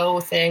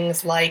forego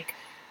things like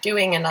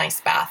doing an ice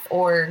bath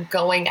or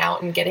going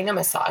out and getting a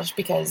massage,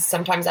 because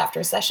sometimes after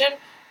a session,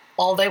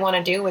 all they want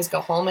to do is go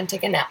home and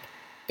take a nap,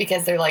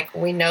 because they're like,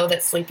 we know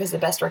that sleep is the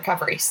best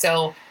recovery.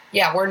 So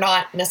yeah, we're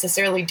not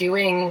necessarily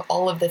doing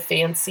all of the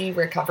fancy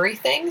recovery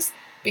things,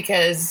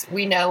 because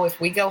we know if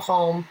we go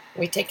home,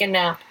 we take a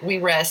nap, we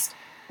rest,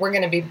 we're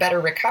going to be better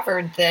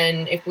recovered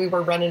than if we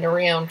were running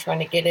around trying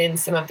to get in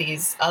some of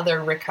these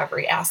other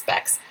recovery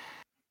aspects.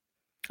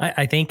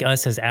 I think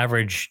us as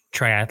average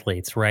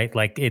triathletes, right?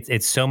 Like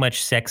it's so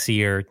much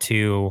sexier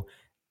to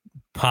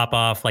pop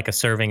off like a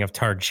serving of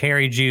tart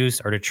cherry juice,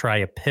 or to try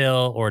a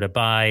pill, or to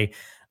buy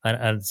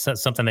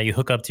something that you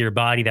hook up to your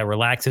body that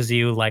relaxes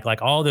you.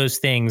 Like all those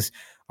things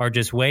are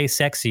just way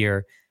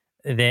sexier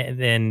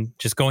than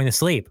just going to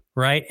sleep,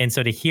 right? And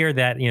so to hear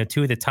that,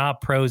 two of the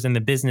top pros in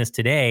the business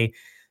today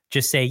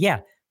just say, yeah,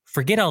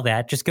 forget all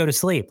that, just go to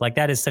sleep. Like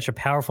that is such a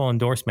powerful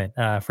endorsement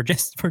for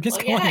just going to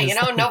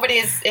sleep.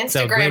 Nobody's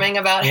Instagramming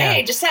about,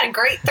 hey, just had a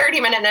great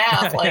 30-minute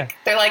nap. Like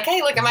they're like,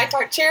 hey, look at my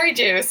tart cherry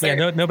juice.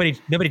 Nobody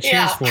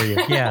cheers for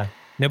you. Yeah.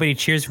 Nobody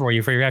cheers for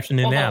you for your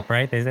afternoon nap,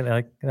 right? They say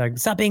like,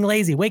 stop being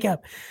lazy, wake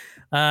up.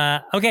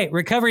 Okay,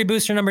 recovery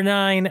booster number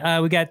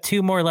 9. We got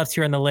 2 more left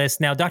here on the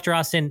list. Now, Dr.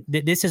 Austin,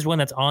 this is one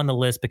that's on the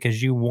list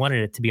because you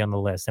wanted it to be on the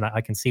list. And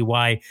I can see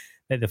why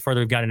the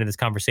further we've gotten into this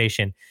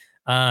conversation.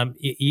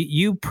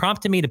 You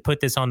prompted me to put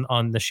this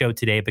on the show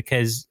today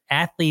because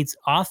athletes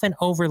often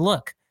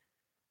overlook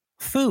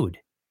food,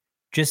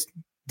 just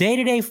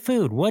day-to-day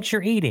food, what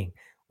you're eating.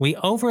 We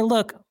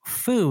overlook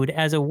food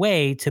as a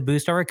way to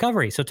boost our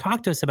recovery. So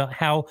talk to us about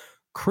how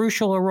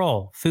crucial a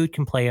role food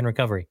can play in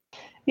recovery.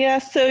 Yeah,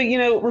 so,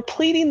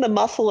 repleting the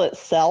muscle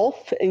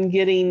itself and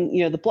getting,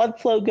 the blood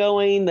flow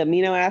going, the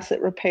amino acid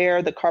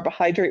repair, the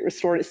carbohydrate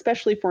restored,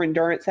 especially for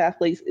endurance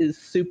athletes, is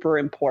super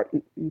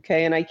important.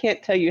 Okay. And I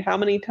can't tell you how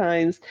many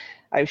times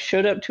I've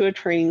showed up to a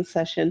training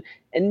session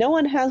and no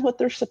one has what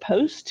they're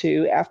supposed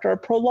to after a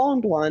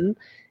prolonged one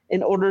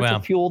in order to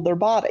fuel their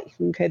body.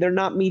 Okay. They're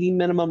not meeting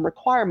minimum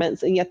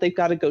requirements, and yet they've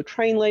got to go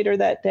train later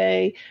that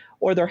day,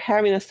 or they're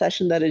having a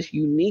session that is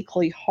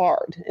uniquely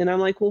hard. And I'm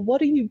like, well,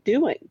 what are you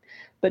doing?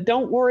 But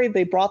don't worry,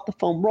 they brought the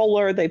foam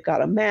roller, they've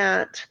got a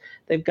mat,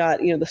 they've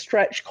got, the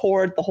stretch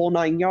cord, the whole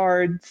 9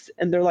 yards.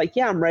 And they're like,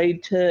 yeah, I'm ready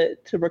to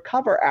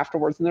recover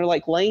afterwards. And they're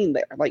like laying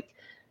there, like,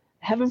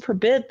 heaven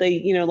forbid they,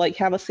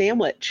 have a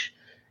sandwich,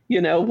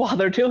 while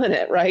they're doing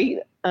it. Right.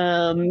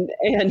 And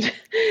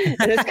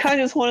it's kind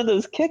of just one of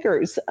those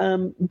kickers.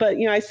 But,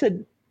 I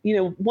said,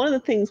 one of the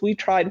things we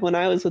tried when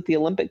I was with the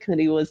Olympic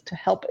Committee was to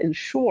help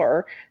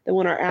ensure that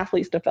when our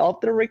athletes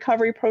developed their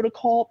recovery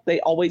protocol, they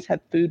always had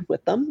food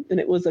with them. And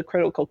it was a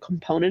critical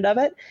component of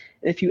it.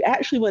 And if you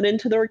actually went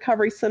into the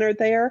recovery center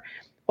there,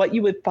 what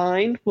you would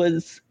find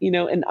was,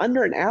 in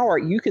under an hour,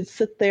 you could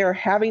sit there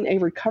having a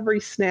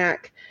recovery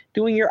snack,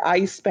 doing your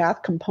ice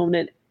bath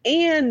component,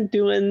 and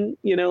doing,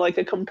 like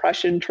a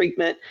compression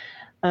treatment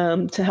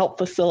to help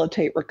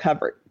facilitate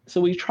recovery. So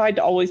we tried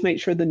to always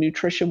make sure the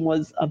nutrition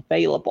was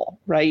available,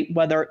 right?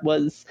 Whether it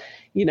was,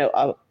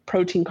 a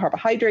protein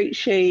carbohydrate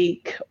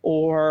shake,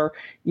 or,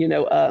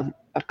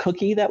 a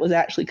cookie that was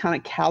actually kind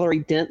of calorie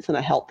dense and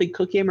a healthy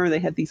cookie. I remember they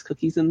had these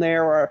cookies in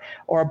there,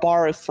 or a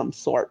bar of some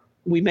sort.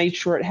 We made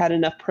sure it had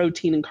enough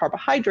protein and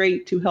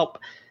carbohydrate to help,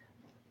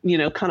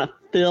 kind of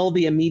fill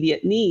the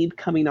immediate need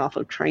coming off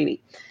of training.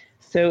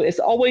 So it's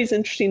always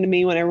interesting to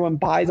me when everyone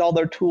buys all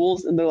their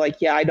tools and they're like,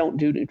 yeah, I don't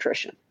do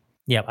nutrition.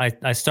 Yeah,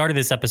 I started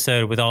this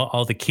episode with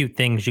all the cute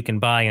things you can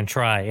buy and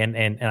try, and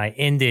I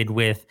ended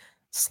with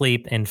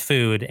sleep and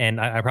food. And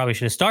I probably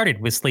should have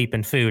started with sleep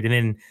and food and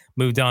then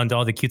moved on to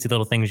all the cutesy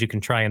little things you can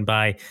try and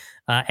buy.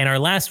 And our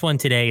last one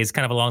today is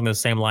kind of along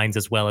those same lines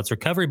as well. It's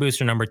recovery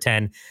booster number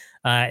 10.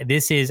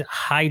 This is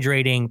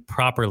hydrating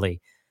properly.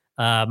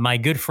 My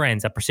good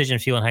friends at Precision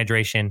Fuel and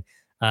Hydration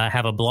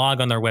have a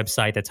blog on their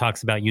website that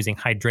talks about using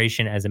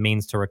hydration as a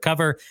means to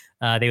recover.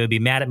 They would be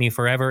mad at me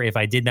forever if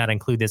I did not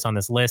include this on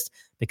this list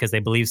because they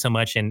believe so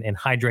much in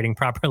hydrating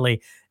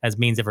properly as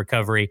means of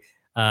recovery.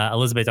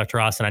 Elizabeth,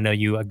 Dr. Austin, I know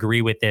you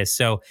agree with this.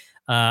 So,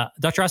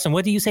 Dr. Austin,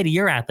 what do you say to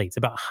your athletes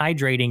about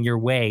hydrating your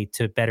way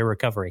to better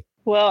recovery?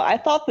 Well, I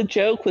thought the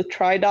joke with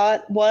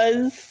TriDot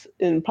was,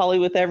 and probably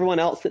with everyone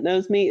else that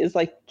knows me, is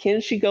like,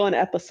 can she go an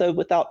episode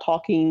without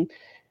talking,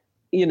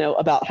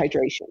 about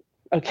hydration?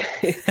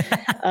 Okay.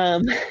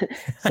 um,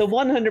 so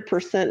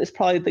 100% is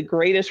probably the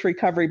greatest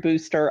recovery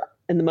booster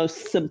and the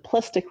most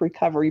simplistic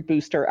recovery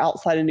booster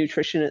outside of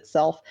nutrition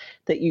itself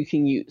that you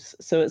can use.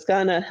 So it's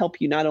going to help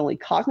you not only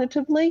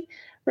cognitively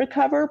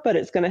recover, but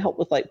it's going to help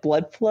with like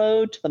blood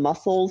flow to the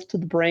muscles, to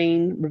the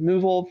brain,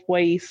 removal of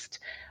waste,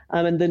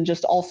 and then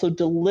just also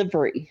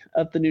delivery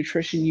of the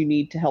nutrition you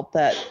need to help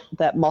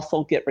that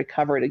muscle get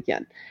recovered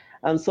again.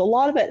 So a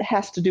lot of it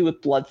has to do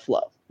with blood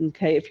flow.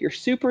 Okay, if you're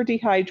super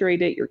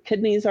dehydrated, your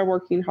kidneys are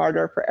working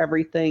harder for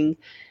everything,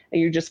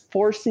 and you're just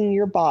forcing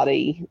your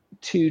body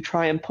to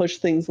try and push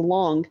things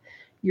along,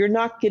 you're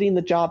not getting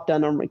the job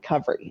done on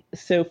recovery.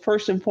 So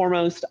first and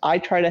foremost, I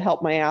try to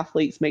help my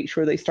athletes make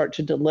sure they start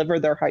to deliver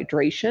their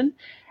hydration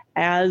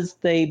as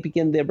they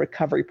begin the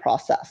recovery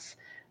process.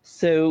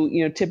 So,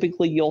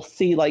 typically you'll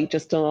see like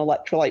just an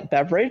electrolyte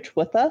beverage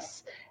with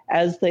us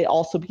as they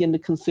also begin to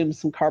consume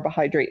some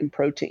carbohydrate and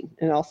protein.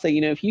 And I'll say,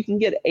 if you can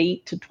get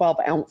 8 to 12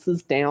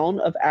 ounces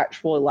down of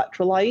actual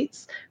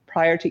electrolytes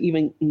prior to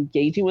even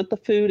engaging with the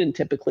food, and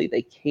typically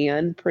they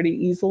can pretty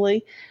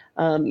easily,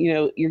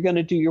 you're going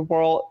to do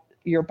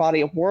your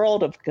body a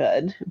world of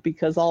good,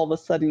 because all of a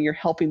sudden you're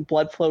helping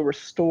blood flow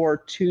restore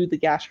to the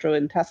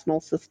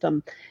gastrointestinal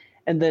system.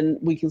 And then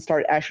we can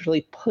start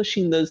actually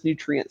pushing those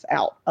nutrients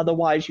out.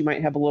 Otherwise, you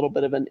might have a little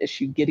bit of an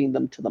issue getting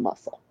them to the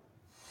muscle.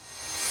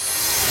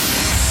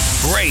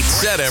 Great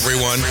set,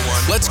 everyone.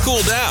 Let's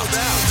cool down.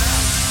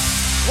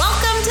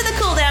 Welcome to the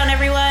Cool Down,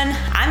 everyone.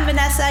 I'm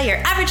Vanessa, your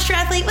average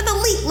triathlete with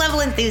elite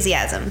level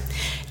enthusiasm.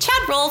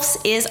 Chad Rolfs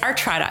is our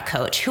TriDot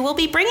coach who will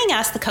be bringing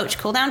us the Coach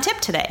Cool Down tip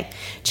today.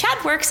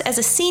 Chad works as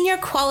a senior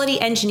quality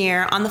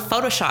engineer on the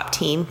Photoshop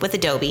team with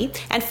Adobe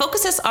and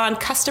focuses on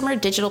customer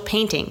digital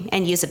painting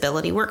and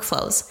usability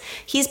workflows.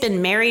 He's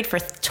been married for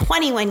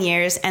 21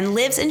 years and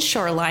lives in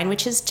Shoreline,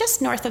 which is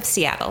just north of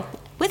Seattle,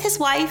 with his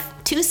wife,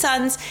 2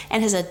 sons,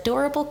 and his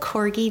adorable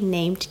corgi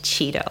named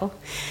Cheeto.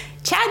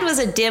 Chad was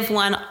a Div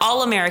 1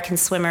 All-American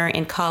swimmer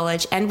in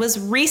college and was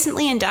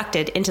recently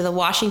inducted into the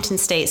Washington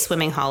State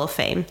Swimming Hall of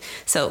Fame.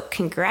 So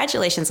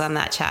congratulations on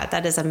that, Chad.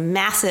 That is a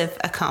massive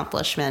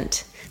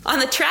accomplishment. On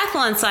the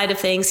triathlon side of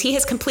things, he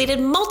has completed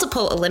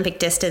multiple Olympic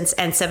distance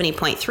and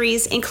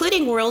 70.3s,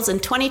 including Worlds in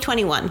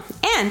 2021,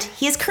 and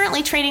he is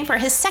currently training for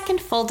his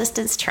second full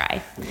distance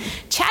try.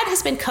 Chad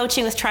has been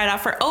coaching with TriDot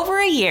for over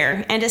a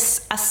year and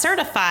is a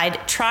certified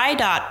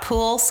TriDot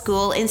Pool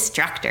School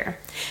instructor.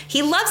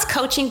 He loves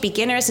coaching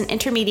beginners and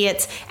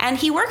intermediates, and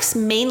he works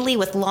mainly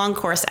with long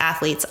course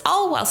athletes,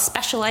 all while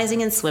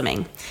specializing in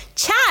swimming.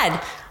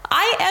 Chad,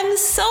 I am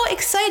so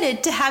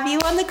excited to have you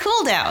on the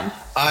Cool Down.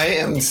 I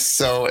am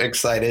so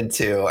excited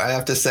too. I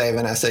have to say,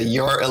 Vanessa,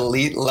 your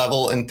elite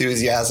level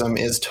enthusiasm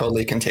is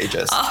totally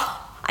contagious.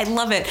 Oh, I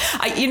love it.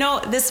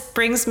 This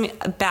brings me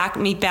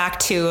back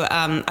to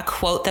a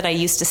quote that I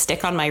used to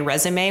stick on my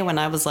resume when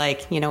I was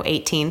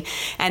 18.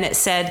 And it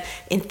said,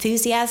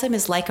 enthusiasm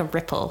is like a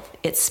ripple.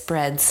 It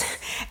spreads.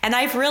 And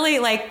I've really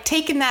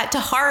taken that to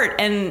heart.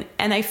 And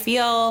I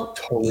feel,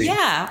 totally.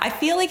 I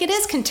feel like it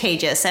is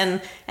contagious.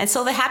 And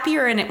so the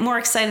happier and more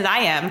excited I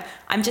am,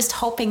 I'm just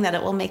hoping that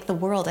it will make the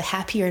world a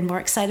happier and more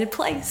excited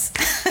place.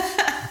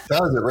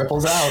 It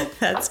ripples out.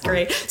 That's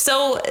great.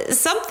 So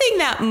something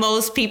that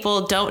most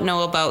people don't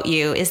know about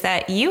you is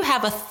that you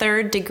have a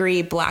 3rd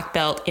degree black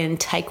belt in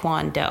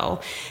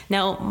Taekwondo.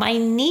 Now, my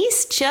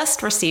niece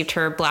just received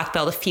her black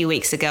belt a few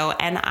weeks ago,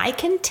 and I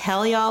can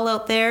tell y'all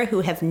out there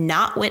who have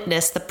not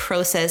witnessed the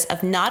process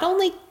of not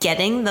only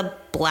getting the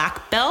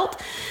black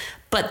belt,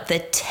 but the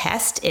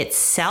test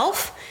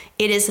itself,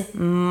 it is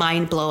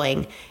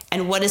mind-blowing.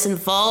 And what is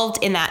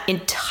involved in that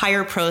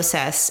entire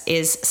process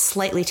is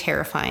slightly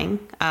terrifying.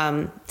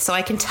 So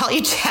I can tell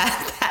you, Chad,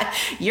 that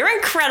you're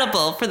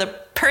incredible for the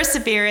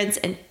perseverance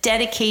and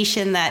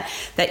dedication that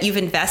you've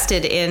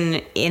invested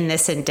in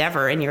this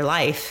endeavor in your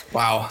life.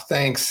 Wow,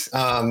 thanks.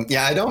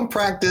 I don't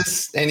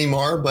practice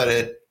anymore,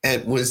 but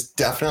it was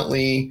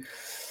definitely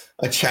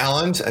a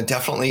challenge,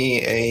 definitely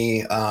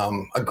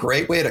a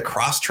great way to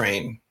cross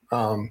train.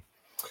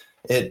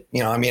 It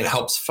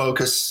helps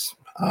focus,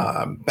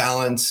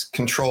 balance,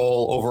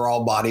 control,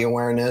 overall body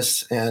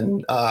awareness.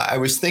 And I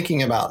was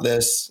thinking about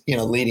this,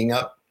 leading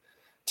up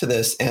to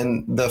this,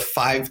 and the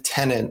 5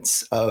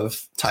 tenets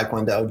of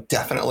Taekwondo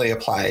definitely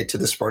apply to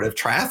the sport of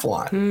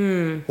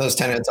triathlon. Those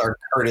tenets are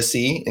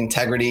courtesy,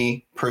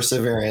 integrity,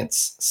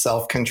 perseverance,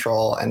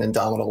 self-control, and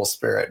indomitable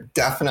spirit.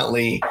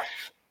 Definitely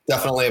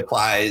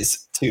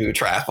applies to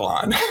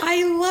triathlon.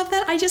 I love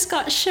that. I just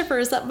got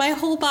shivers up my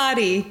whole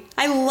body.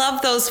 I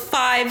love those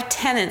 5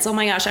 tenets. Oh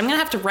my gosh, I'm going to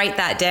have to write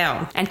that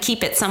down and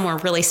keep it somewhere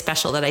really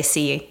special that I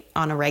see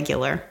on a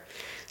regular.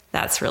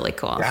 That's really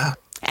cool. Yeah.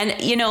 And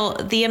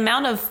the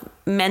amount of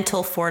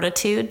mental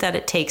fortitude that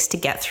it takes to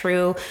get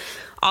through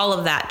all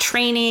of that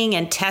training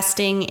and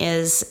testing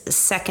is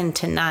second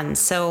to none.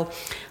 So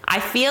I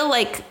feel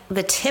like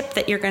the tip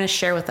that you're going to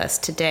share with us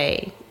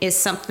today is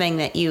something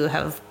that you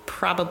have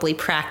probably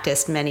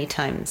practiced many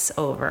times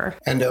over.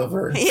 And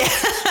over. Yeah.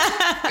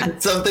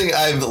 It's something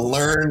I've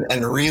learned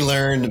and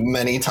relearned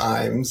many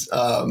times.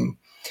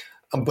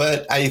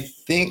 But I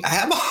think I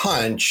have a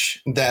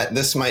hunch that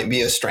this might be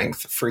a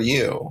strength for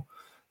you,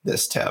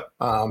 this tip.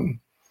 I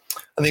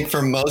think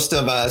for most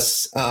of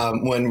us,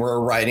 when we're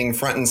riding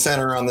front and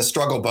center on the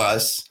struggle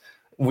bus,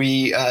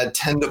 we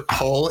tend to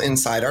pull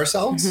inside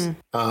ourselves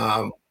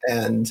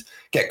and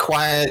get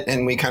quiet,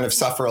 and we kind of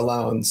suffer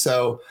alone.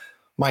 So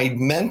my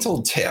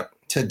mental tip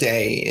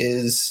today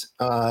is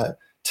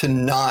to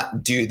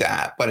not do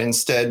that, but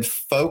instead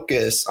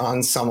focus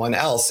on someone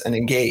else and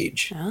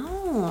engage.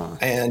 Oh.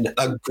 And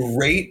a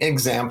great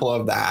example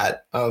of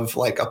that, of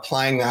like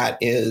applying that,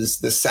 is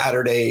the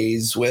Saturday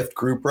Zwift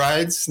group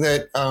rides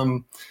that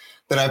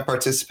I've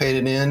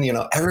participated in. You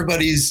know,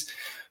 everybody's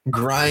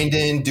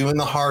grinding, doing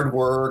the hard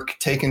work,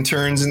 taking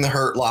turns in the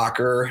hurt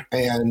locker.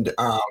 And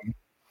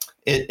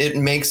it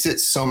makes it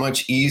so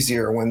much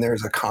easier when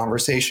there's a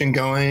conversation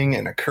going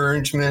and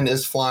encouragement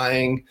is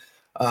flying.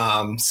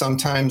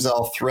 Sometimes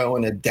I'll throw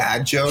in a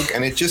dad joke,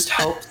 and it just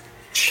helps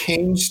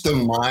change the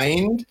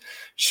mind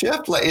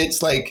shift. Like,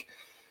 it's like,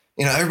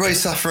 you know,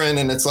 everybody's suffering,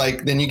 and it's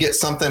like, then you get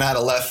something out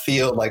of left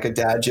field, like a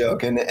dad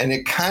joke, and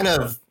it kind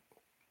of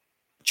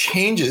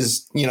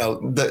changes, you know,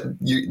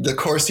 the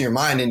course of your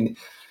mind.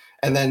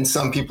 And then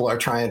some people are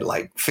trying to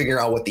like figure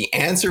out what the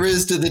answer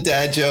is to the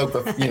dad joke,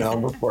 you know,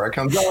 before it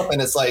comes up.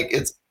 And it's like,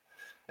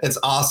 it's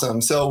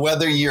awesome. So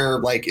whether you're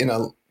like in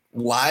a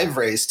live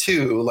race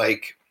too,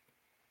 like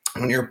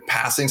when you're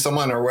passing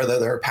someone or whether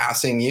they're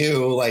passing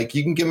you, like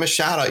you can give them a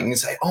shout out. You can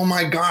say, "Oh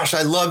my gosh,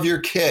 I love your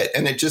kit."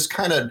 And it just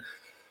kind of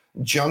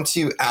jumps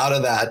you out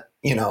of that,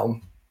 you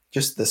know,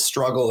 just the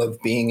struggle of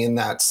being in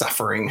that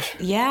suffering.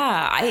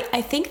 Yeah,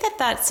 I think that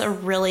that's a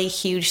really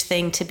huge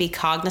thing to be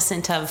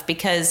cognizant of,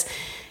 because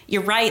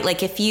you're right.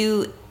 Like if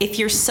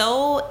you're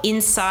so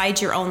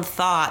inside your own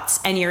thoughts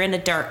and you're in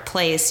a dark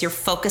place, you're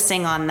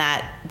focusing on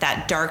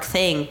that dark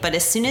thing. But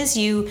as soon as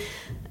you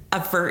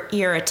avert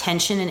your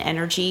attention and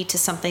energy to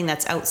something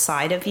that's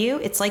outside of you,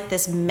 it's like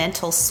this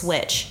mental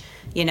switch,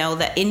 you know,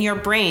 that in your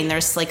brain,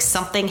 there's like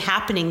something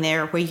happening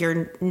there where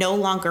you're no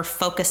longer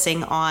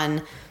focusing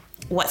on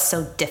what's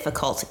so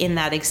difficult in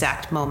that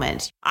exact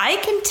moment. I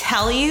can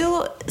tell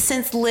you,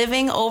 since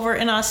living over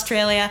in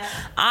Australia,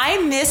 I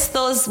miss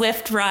those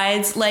Zwift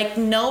rides like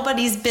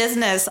nobody's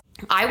business.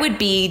 I would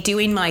be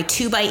doing my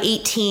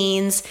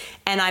 2x18s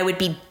and I would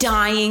be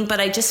dying, but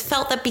I just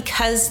felt that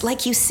because,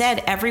 like you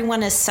said,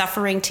 everyone is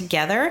suffering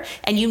together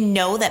and you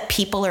know that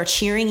people are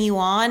cheering you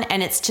on,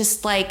 and it's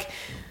just like,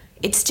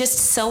 it's just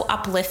so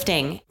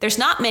uplifting. There's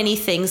not many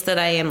things that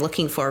I am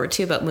looking forward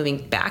to about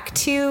moving back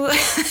to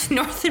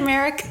North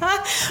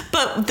America,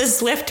 but the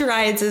Zwift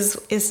rides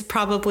is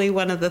probably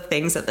one of the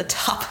things at the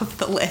top of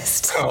the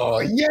list. Oh,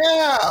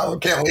 yeah.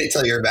 Can't wait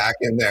till you're back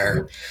in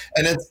there.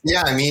 And it's,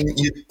 yeah, I mean,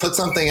 you put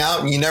something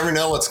out and you never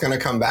know what's going to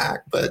come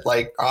back. But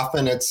like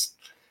often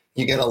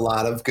you get a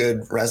lot of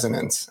good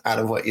resonance out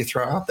of what you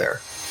throw out there.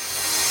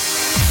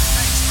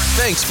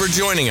 Thanks for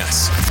joining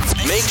us.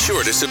 Make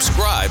sure to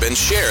subscribe and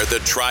share the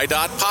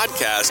TriDot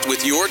podcast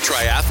with your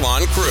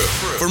triathlon crew.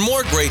 For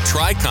more great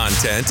Tri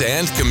content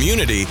and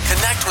community,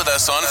 connect with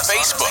us on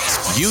Facebook,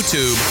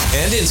 YouTube,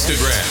 and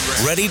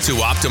Instagram. Ready to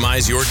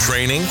optimize your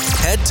training?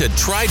 Head to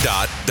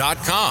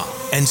TriDot.com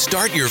and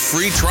start your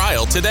free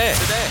trial today.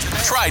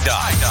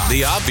 TriDot,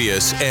 the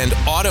obvious and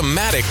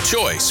automatic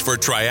choice for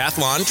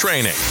triathlon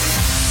training.